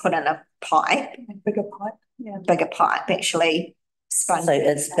 we'll just put in a pipe. Bigger pipe, yeah. Bigger pipe, actually sponge. So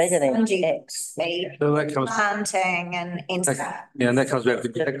it's bigger than X. So that comes, Planting and stuff. yeah, and that comes back to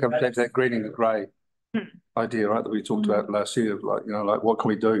that greening the grey idea, right, that we talked about last year, of like, you know, like what can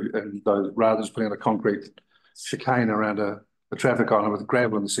we do? And those, rather than just putting a concrete chicane around a traffic island with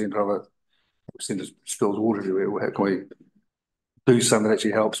gravel in the centre of it, which then just spills water everywhere, how can we do something that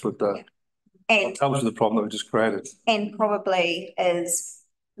actually helps with the helps with the problem that we just created, and probably is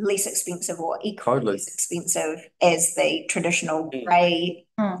less expensive or equally Totally. less expensive as the traditional grey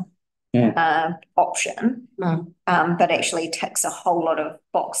option, but actually ticks a whole lot of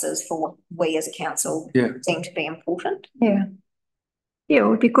boxes for what we as a council seem to be important. Yeah, it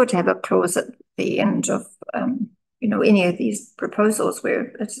would be good to have a clause at the end of you know, any of these proposals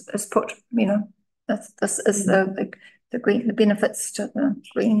where it's put, you know, this is the green, the benefits to the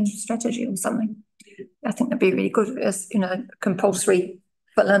green strategy or something. I think that'd be really good as, you know, compulsory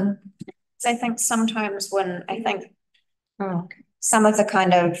fill in. So I think sometimes when I think some of the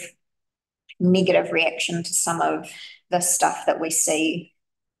kind of negative reaction to some of the stuff that we see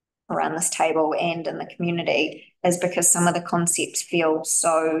around this table and in the community is because some of the concepts feel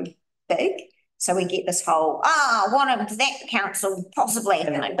so big. So we get this whole, what is that council possibly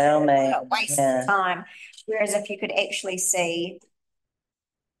going to do? A waste of time. Whereas if you could actually see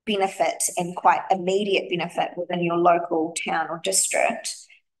benefit and quite immediate benefit within your local town or district,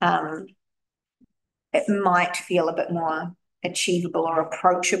 it might feel a bit more achievable or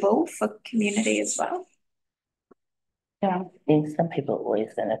approachable for community as well. Yeah, some people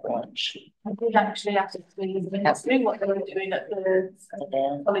always in it lunch. I did actually ask if we doing what they were doing at the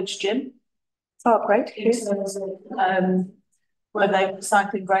college gym. Oh, great. Where they were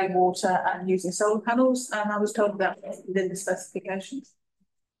recycling grey water and using solar panels, and I was told that within the specifications.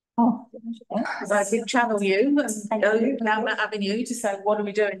 Oh, so I did channel you and go down that avenue to say, what are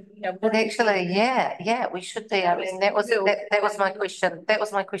we doing? You know, but actually, yeah, we should be. I mean, that was my question. That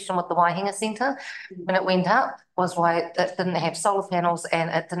was my question with the Waihinga Centre when it went up, was why it didn't have solar panels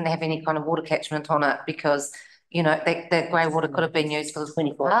and it didn't have any kind of water catchment on it, because you know, that grey water could have been used for the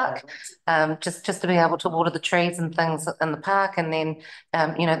 24 park, just to be able to water the trees and things in the park, and then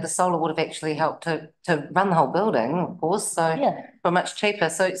you know, the solar would have actually helped to run the whole building, of course, so for much cheaper.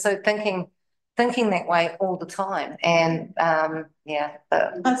 So thinking that way all the time, and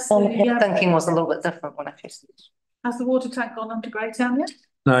thinking was a little bit different when I first. Has the water tank gone onto Greytown yet?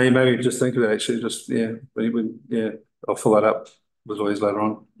 No, you maybe just think of it actually, just I'll fill that up with Louise later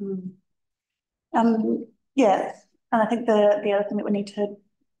on. Yeah, and I think the other thing that we need to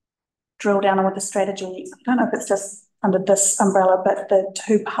drill down on with the strategy, I don't know if it's just under this umbrella, but the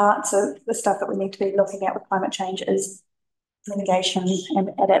two parts of the stuff that we need to be looking at with climate change is mitigation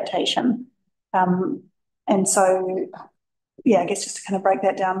and adaptation. And so, I guess just to kind of break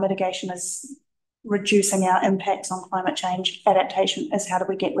that down, mitigation is reducing our impacts on climate change. Adaptation is how do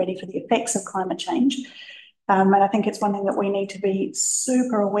we get ready for the effects of climate change. And I think it's one thing that we need to be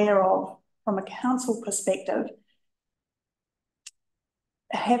super aware of from a council perspective.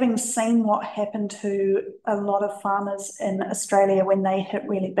 Having seen what happened to a lot of farmers in Australia when they hit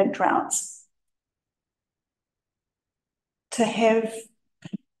really big droughts, to have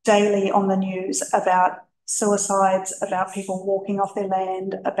daily on the news about suicides, about people walking off their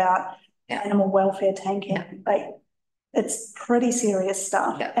land, about animal welfare tanking, it's pretty serious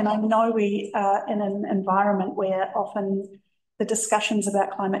stuff. And I know we are in an environment where often the discussions about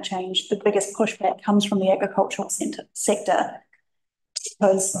climate change, the biggest pushback comes from the agricultural sector,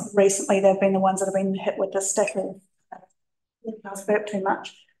 because recently they've been the ones that have been hit with the stick of burp too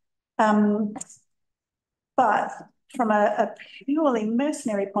much. But from a purely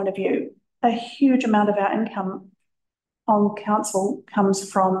mercenary point of view, a huge amount of our income on council comes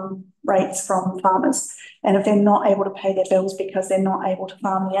from rates from farmers. And if they're not able to pay their bills because they're not able to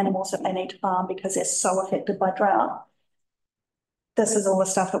farm the animals that they need to farm because they're so affected by drought, this is all the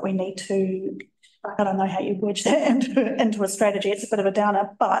stuff that we need to, I don't know how you wedge that into a strategy. It's a bit of a downer,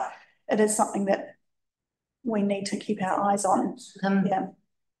 but it is something that we need to keep our eyes on.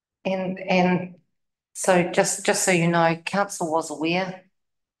 And So just so you know, council was aware.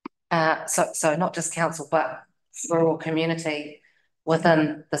 So not just council, but rural community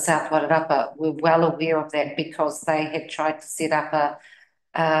within the South Wairarapa were well aware of that because they had tried to set up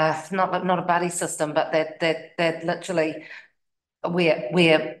not a buddy system, but that literally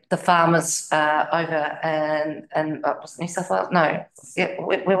where the farmers over in New South Wales, no, yeah,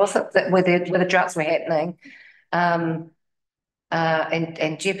 where was it? Where the droughts were happening. And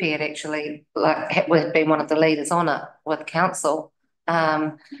Jeppy had actually had been one of the leaders on it with council.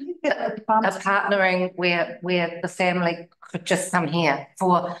 Partnering where the family could just come here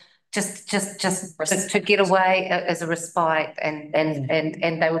for just to get away as a respite,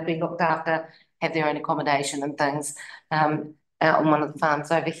 and they would be looked after, have their own accommodation and things out on one of the farms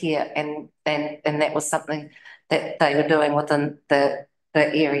over here, and that was something that they were doing within the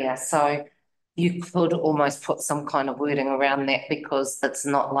area. So you could almost put some kind of wording around that, because it's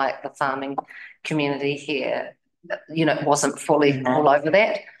not like the farming community here, you know, wasn't fully all over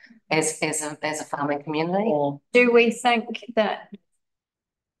that as a farming community. Do we think that,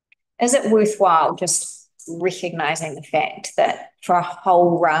 is it worthwhile just recognising the fact that for a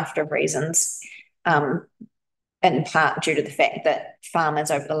whole raft of reasons, in part due to the fact that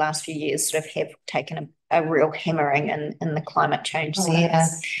farmers over the last few years sort of have taken a real hammering in the climate change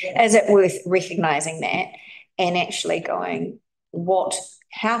sense. Is it worth recognising that and actually going,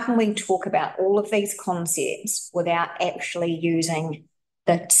 how can we talk about all of these concepts without actually using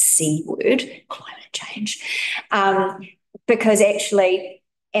the C word, climate change? Because actually,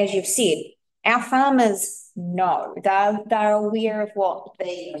 as you've said, our farmers know, they're aware of what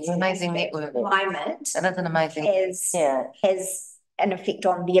the amazing network climate and it's an amazing has an effect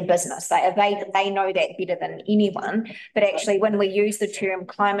on their business. They know that better than anyone. But actually, when we use the term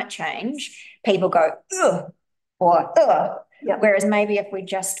climate change, people go, ugh, or ugh. Yeah. Whereas maybe if we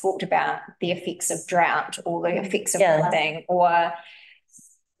just talked about the effects of drought or the effects of flooding or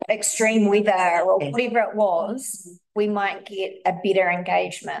extreme weather or whatever it was, we might get a better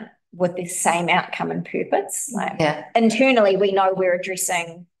engagement with the same outcome and purpose. Internally, we know we're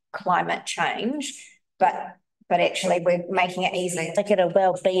addressing climate change, but actually we're making it easy to get a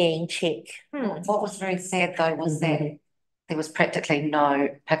well-being check. What was very sad though was that there was practically no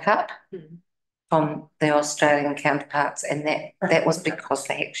pickup from the Australian counterparts, and that was because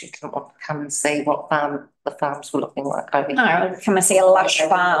they actually didn't want to come and see what the farms were looking like over here. No, come and see a lush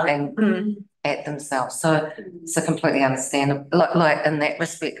farm at themselves. So completely understandable. Like in that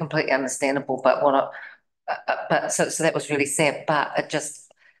respect, completely understandable. But so that was really sad. But it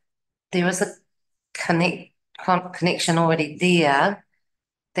just, there is a connection already there.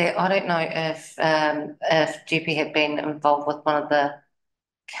 That I don't know if GP had been involved with one of the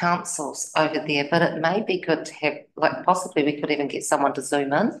councils over there, but it may be good to have, like, possibly we could even get someone to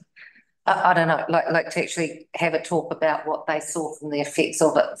zoom in. I don't know, like to actually have a talk about what they saw from the effects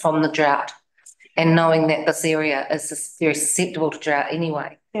of it from the drought, and knowing that this area is very susceptible to drought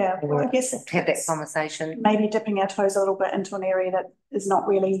anyway. Yeah, well, I guess have that conversation. Maybe dipping our toes a little bit into an area that is not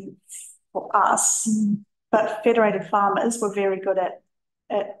really for us, but federated farmers were very good at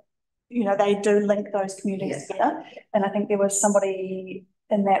you know, they do link those communities together. And I think there was somebody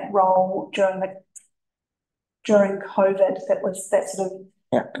in that role during COVID that was that sort of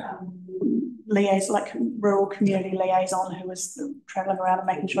liaison, like rural community liaison, who was traveling around and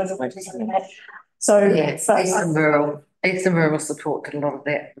making sure that something like that. So Eastern rural support did a lot of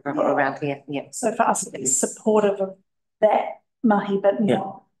that around here. Yeah. So for us, it's supportive of that mahi, but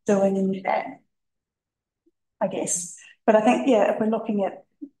not doing that, I guess. But I think, if we're looking at,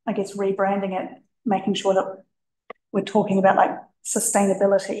 I guess, rebranding it, making sure that we're talking about like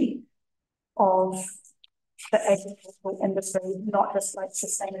sustainability of the agricultural industry, not just like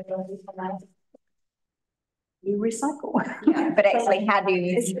sustainability from you recycle. Yeah, but actually, how do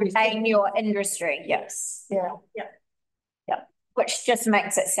you sustain your industry? Yes. Yeah. Which just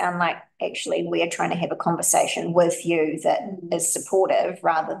makes it sound like actually we're trying to have a conversation with you that is supportive,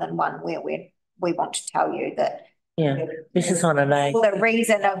 rather than one where we want to tell you that. Yeah, this is on a night. The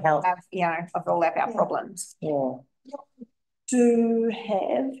reason of all of our problems. Yeah. Do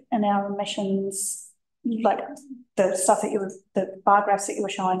have in our emissions, like the stuff that the bar graphs that you were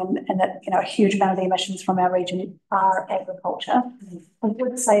showing, and that, you know, a huge amount of the emissions from our region are agriculture. I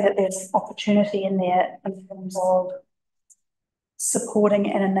would say that there's opportunity in there in terms of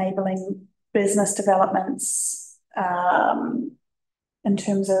supporting and enabling business developments, in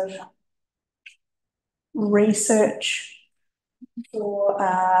terms of research for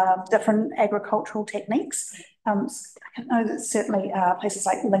different agricultural techniques. I know that certainly places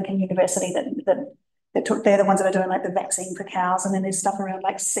like Lincoln University that they're the ones that are doing like the vaccine for cows, and then there's stuff around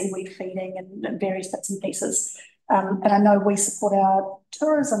like seaweed feeding and various bits and pieces. And I know we support our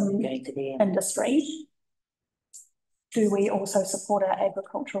tourism industry. Do we also support our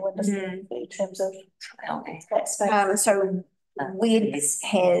agricultural industry in terms of that space? So WEDS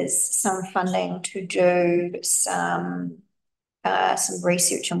has some funding to do some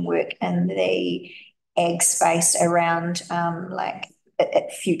research and work in the ag space around like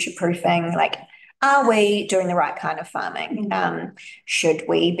future proofing, like, are we doing the right kind of farming? Should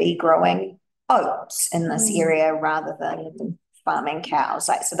we be growing oats in this area rather than farming cows?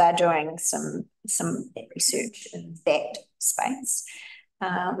 Like, so they're doing some research in that space.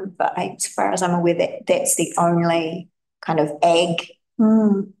 But as far as I'm aware, that's the only kind of ag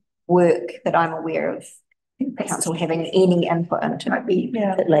work that I'm aware of the council having any input into. At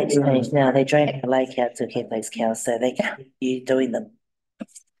late stage now, they drain the lake out to keep those cows, so they can't be doing them.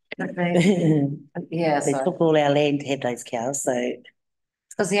 Yeah, They so, took all our land to have those cows, so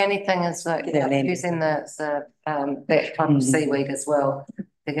because the only thing is like Yeah, land. using that type of seaweed as well,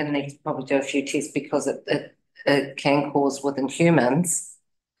 they're gonna need to probably do a few tests because it can cause within humans,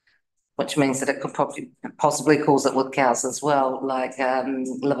 which means that it could possibly cause it with cows as well, like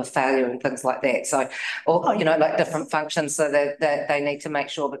liver failure and things like that. So, or you know, like different functions. So that they need to make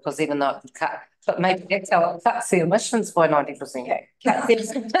sure, because even though it can cut, but maybe that's how it cuts the emissions by 90%. Cut the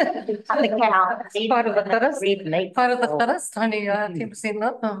cow. Part of the fittest. Part of the fittest. Only 10%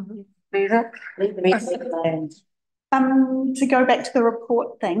 left. To go back to the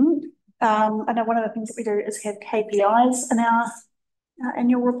report thing, I know one of the things that we do is have KPIs in our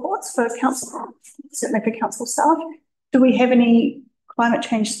annual reports for council, certainly for council staff. Do we have any climate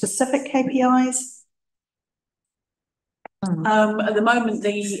change specific KPIs? At the moment,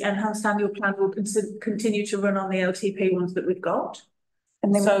 the enhanced annual plan will continue to run on the LTP ones that we've got.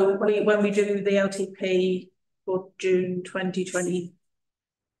 And then so when we do the LTP for June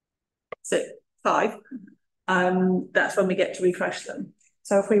 2025, that's when we get to refresh them.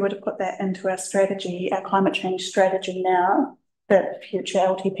 So if we were to put that into our strategy, our climate change strategy now, that future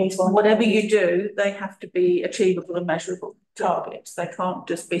LTPs will. Whatever you do, they have to be achievable and measurable targets. They can't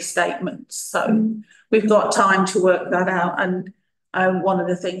just be statements. So we've got time to work that out. And one of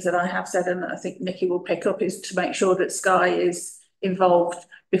the things that I have said, and I think Nikki will pick up, is to make sure that Sky is involved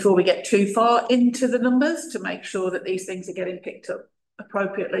before we get too far into the numbers, to make sure that these things are getting picked up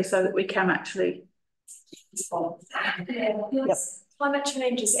appropriately so that we can actually respond. Yes. Climate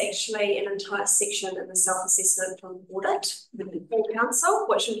change is actually an entire section in the self-assessment on audit for council,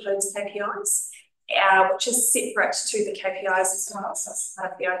 which includes KPIs, which is separate to the KPIs as well, so it's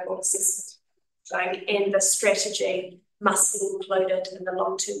part of the overall assessment. And the strategy must be included in the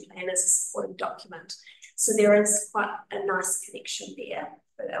long-term plan as a supporting document. So there is quite a nice connection there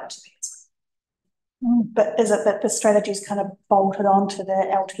for the LTP as well. But is it that the strategy is kind of bolted onto the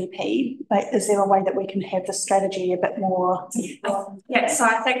LTP? Like, is there a way that we can have the strategy a bit more? Yeah, so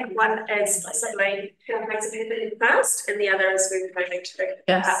I think one is explicitly campaigns have happened first, and the other is we're moving to.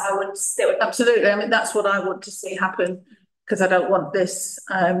 Yes, that would absolutely. I mean, that's what I want to see happen, because I don't want this.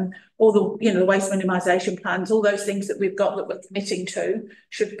 All the the waste minimisation plans, all those things that we've got that we're committing to,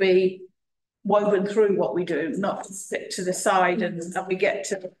 should be woven through what we do, not sit to the side and we get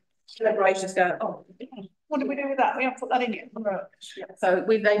to deliberations go, oh, what do we do with that? We haven't put that in yet. So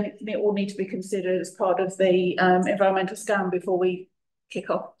they all need to be considered as part of the environmental scan before we kick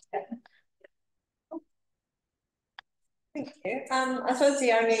off. Thank you. I suppose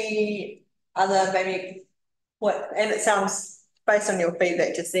the only other maybe and it sounds based on your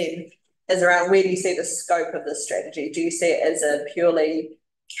feedback just then, is around where do you see the scope of the strategy? Do you see it as a purely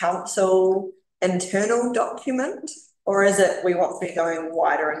council internal document? Or is it we want to be going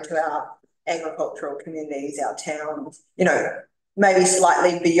wider into our agricultural communities, our towns, maybe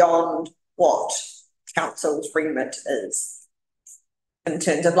slightly beyond what council's remit is? In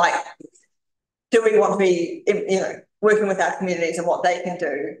terms of do we want to be, working with our communities and what they can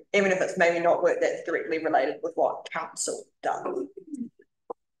do, even if it's maybe not work that's directly related with what council does?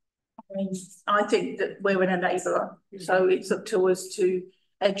 I think that we're an enabler, so it's up to us to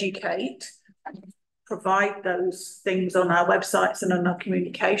educate and provide those things on our websites and on our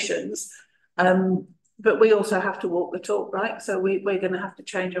communications, but we also have to walk the talk, right? So we're going to have to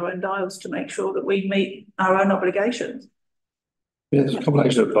change our own dials to make sure that we meet our own obligations. Yeah, there's a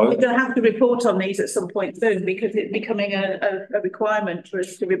combination of both. We're going to have to report on these at some point soon, because it's becoming a requirement for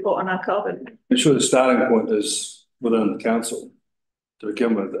us to report on our carbon. I'm sure the starting point is within the council to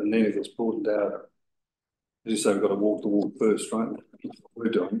begin with, and then it gets broadened out. As you say, we've got to walk the walk first, right? That's what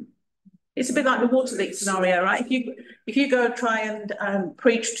we're doing. It's a bit like the water leak scenario, right? If you go try and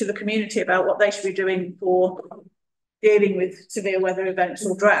preach to the community about what they should be doing for dealing with severe weather events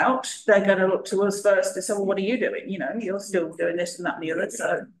or drought, they're going to look to us first to say, well, what are you doing? You know, you're still doing this and that and the other.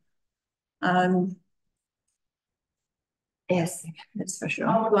 So, Yes, that's for sure.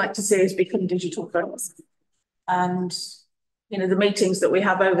 I would like to see us become digital first. And, you know, the meetings that we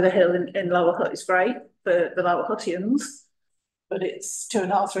have over the hill in Lower Hutt is great for the Lower Huttians, but it's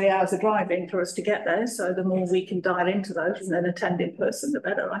 2.5, 3 hours of driving for us to get there. So the more we can dial into those and then attend in person, the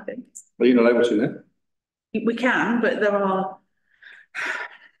better, I think. Are you not able to then? We can, but there are,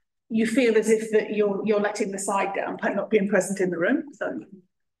 you feel as if that you're letting the side down by not being present in the room. So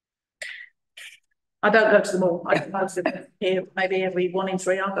I don't go to them all. I go to them here, maybe every 1 in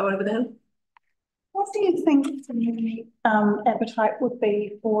 3 I'll go over the hill. What do you think the appetite would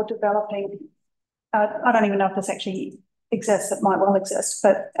be for developing, I don't even know if this actually exists, it might well exist,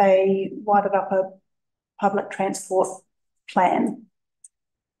 but a Wairarapa public transport plan?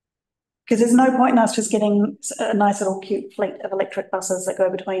 Because there's no point in us just getting a nice little cute fleet of electric buses that go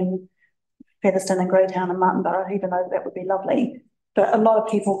between Featherston and Greytown and Martinborough, even though that would be lovely. But a lot of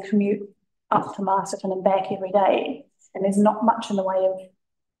people commute up to Masterton and back every day, and there's not much in the way of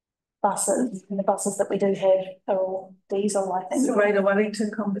buses, and the buses that we do have are all diesel, I think. It's a Greater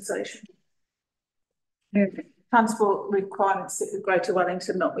Wellington conversation. Transport requirements sit with Greater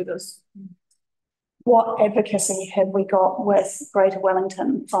Wellington, not with us. What advocacy have we got with Greater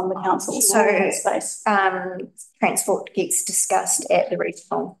Wellington from the council? So, transport gets discussed at the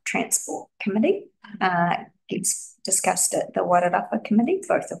Regional Transport Committee, gets discussed at the Wairarapa Committee,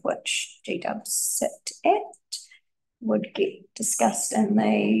 both of which GW sit at, would get discussed at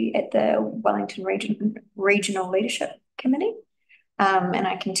the Wellington Regional Leadership Committee. And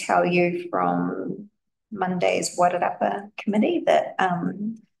I can tell you from Monday's Wairarapa Committee that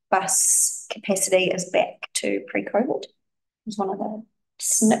bus capacity is back to pre-COVID. It was one of the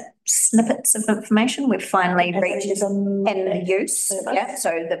snippets of information we've finally reached in the use. Yeah,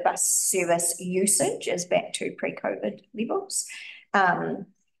 so the bus service usage is back to pre-COVID levels.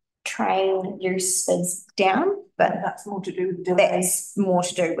 Train use is down, but that's more to do with delays. That's more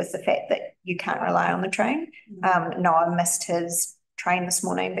to do with the fact that you can't rely on the train. Noah missed his train this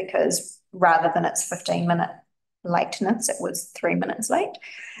morning because rather than its 15-minute lateness, it was 3 minutes late.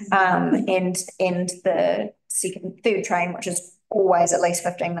 And the third train, which is always at least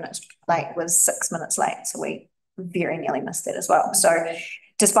 15 minutes late, was 6 minutes late. So we very nearly missed that as well. So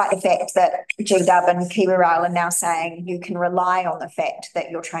despite the fact that GW and Kiwi Rail are now saying you can rely on the fact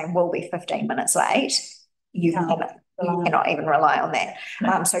that your train will be 15 minutes late, you cannot even rely on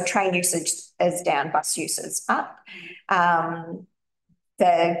that. So train usage is down, bus use is up. The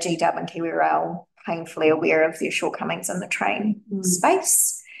GW and Kiwi Rail painfully aware of their shortcomings in the train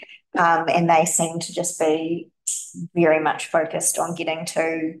space. And they seem to just be very much focused on getting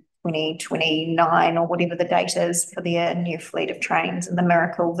to 2029 or whatever the date is for their new fleet of trains and the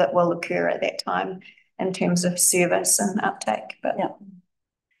miracle that will occur at that time in terms of service and uptake. But yeah.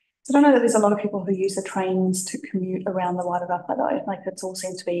 So I don't know that there's a lot of people who use the trains to commute around the Wairarapa though. Like it all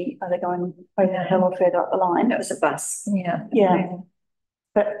seems to be either going over the hill or further up the line. It was a bus. Yeah. Yeah.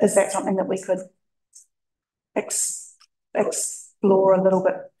 But is that something that we could explore a little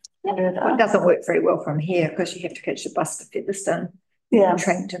bit? It doesn't work very well from here because you have to catch the bus to Featherston. Yeah.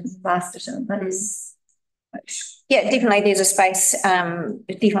 Train to Masterton. Yeah, definitely there's a space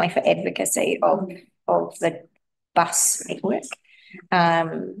definitely for advocacy of the bus network.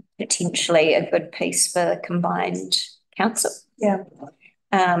 Potentially a good piece for the combined council. Yeah.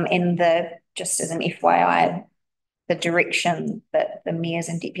 And just as an FYI, the direction that the mayors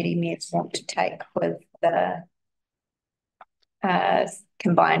and deputy mayors want to take with the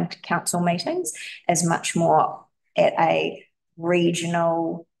combined council meetings is much more at a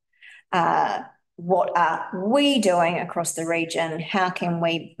regional, what are we doing across the region? How can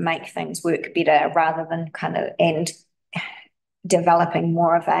we make things work better rather than and developing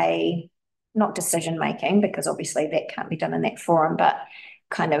more of a, not decision making, because obviously that can't be done in that forum, but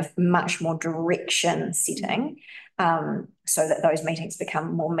kind of much more direction setting, so that those meetings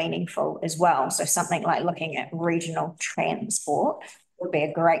become more meaningful as well. So something like looking at regional transport would be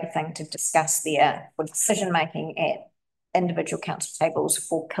a great thing to discuss there for decision making at individual council tables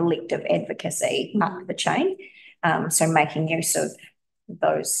for collective advocacy up the chain. So making use of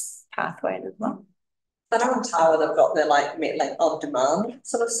those pathways as well. I know in Tawa they've got their Metlink on demand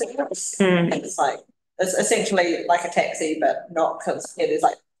sort of service. It's like it's essentially like a taxi, but not because there's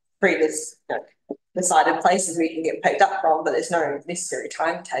previous decided places where you can get picked up from, but there's no necessary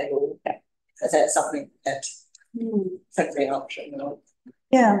timetable. Is that something that could be an option?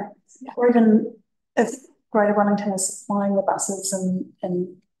 Yeah, or even if Greater Wellington is supplying the buses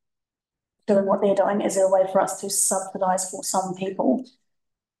and doing what they're doing, is there a way for us to subsidise for some people?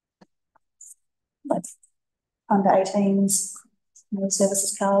 Like under 18s,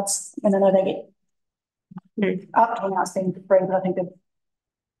 services cards, and I know they get up to now it's been free, but I think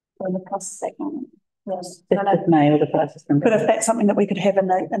they're in the process second. Yes, But if that's something that we could have in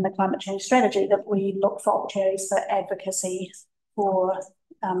the climate change strategy, that we look for opportunities for advocacy for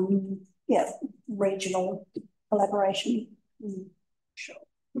regional collaboration. Sure.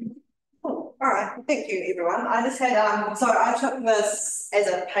 Cool. All right, thank you everyone. I just had so I took this as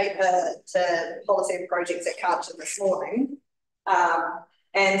a paper to policy and projects at Carlton this morning.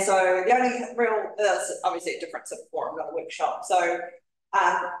 And so the only real, there's obviously a difference of forum, not a workshop. So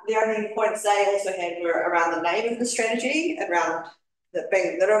the only points they also had were around the name of the strategy, around the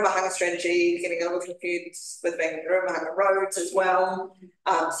being the Ruamahanga strategy, getting a little confused with being the Ruamahanga roads as well.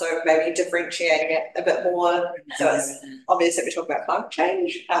 So maybe differentiating it a bit more. So it's obvious that we're talking about climate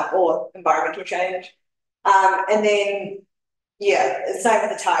change or environmental change. And then, yeah, same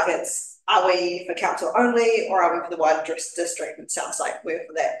with the targets. Are we for council only, or are we for the wider district? It sounds like we're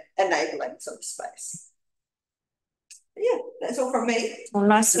for that enabling sort of space. But yeah, that's all from me. Well,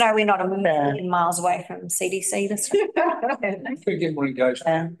 nice to know we're not a million miles away from CDC this week. If we get more engaged,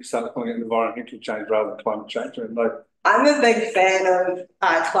 we start calling it environmental change rather than climate change. And like, I'm a big fan of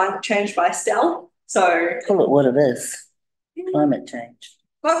climate change by stealth. So call it what it is. Climate change.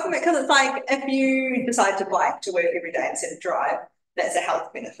 Well, because it's like if you decide to bike to work every day instead of drive, that's a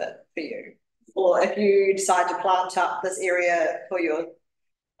health benefit for you. Or if you decide to plant up this area for your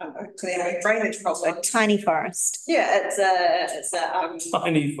drainage problem. A tiny forest. Yeah, it's a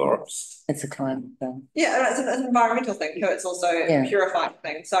tiny forest. It's a climate thing. Yeah, it's an environmental thing too. It's also a purifying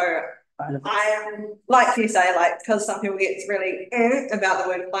thing. So I am like you say, like because some people get really about the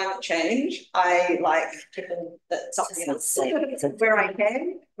word climate change. I like people that something else where I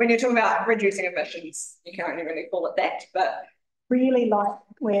can. When you're talking about reducing emissions, you can't really call it that, but really like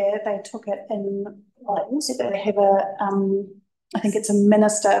where they took it in Wales. They have I think it's a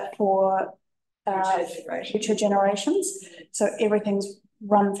minister for future generations. So everything's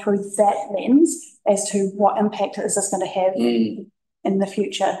run through that lens as to what impact is this going to have in the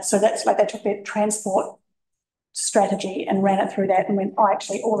future. So that's like they took their transport strategy and ran it through that and went, oh,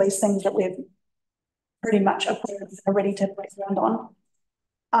 actually all these things that we've pretty much approved are ready to break ground on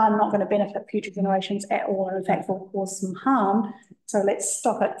are not going to benefit future generations at all, and in fact will cause some harm. So let's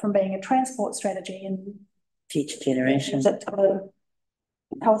stop it from being a transport strategy and future generations. A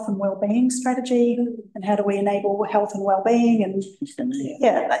health and well-being strategy, and how do we enable health and well-being? And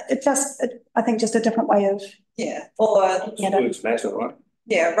I think just a different way of words matter, right?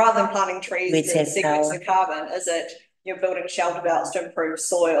 Yeah, rather than planting trees that sequence the carbon, is it you're building shelter belts to improve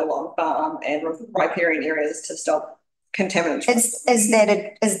soil on farm and riparian areas to stop contaminants. Is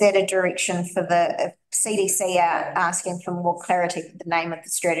that a direction for the CDC are asking for more clarity for the name of the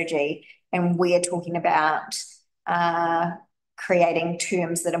strategy, and we're talking about creating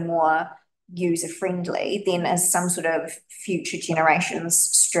terms that are more user friendly, then as some sort of future generations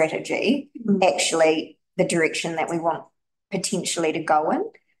strategy actually the direction that we want potentially to go in?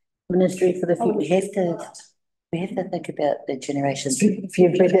 Ministry for the future. We have to think about the generations. If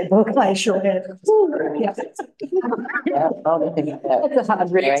you've read that book, I sure have. I'll think about it's a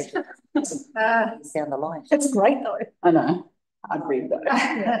hard read. Down the line. It's great though. I know. Hard read though.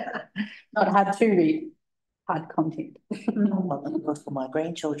 Not hard to read. Hard content. For my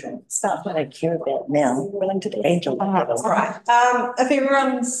grandchildren. Stuff that I care about now. Willing to do. Angel. Right. If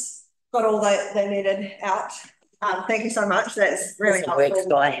everyone's got all they needed out, thank you so much. That's really helpful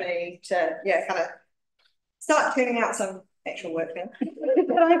for me to kind of start turning out some actual work now.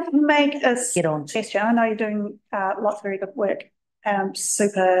 Can I make a suggestion? I know you're doing lots of very good work.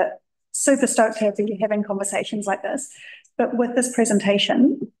 Super stoked to be having conversations like this. But with this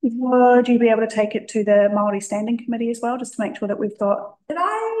presentation, would you be able to take it to the Māori Standing Committee as well, just to make sure that we've got... Did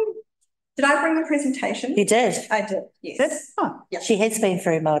I bring the presentation? You did. I did, yes. Oh, yeah. She has been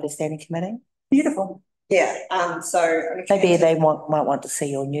through Māori Standing Committee. Beautiful. Yeah, so... Maybe they might want to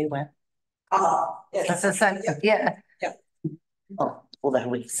see your new one. It's the same, yeah. Oh, although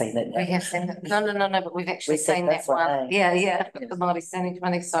we've seen it. We have seen it. No, but we've actually seen that one. Yeah, the Māori Standing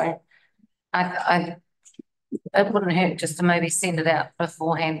Committee. So it wouldn't hurt just to maybe send it out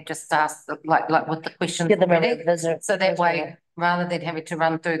beforehand, just ask like with the questions. Get them a visit. So that way, rather than having to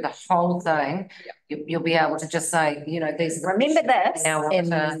run through the whole thing, you'll be able to just say, these. Remember this.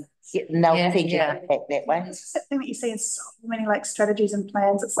 and they'll Yeah, feed you yeah. back that way. It's just that thing that you see in so many like strategies and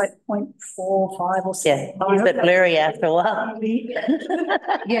plans, it's like 0.4, 5 or Yeah, 6. it's a bit blurry after a while.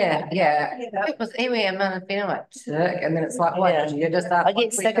 Yeah, yeah. It was iwi and mana whenua took, and then it's like, what, Yeah. you just. I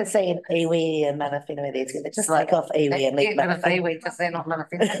get sick of seeing iwi and mana whenua there, so they just take off iwi and leave Get rid mana of iwi because they're not mana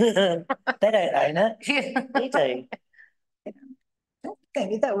whenua. whenua. They don't own it, Yeah. we do.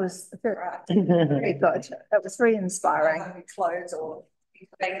 Thank you, that was very good. That was very inspiring. Clothes or.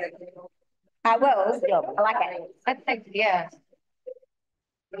 I will, I like it. I think, yeah.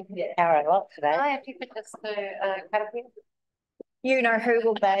 Our lot today. If you could just do, category. You know who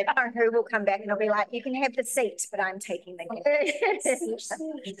will, babe, I know who will come back and I'll be like, you can have the seat, but I'm taking the gift.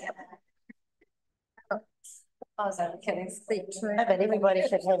 I was only kidding. No, but everybody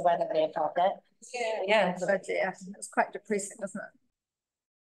should have one in their pocket. Yeah. But yeah, it's quite depressing, isn't it?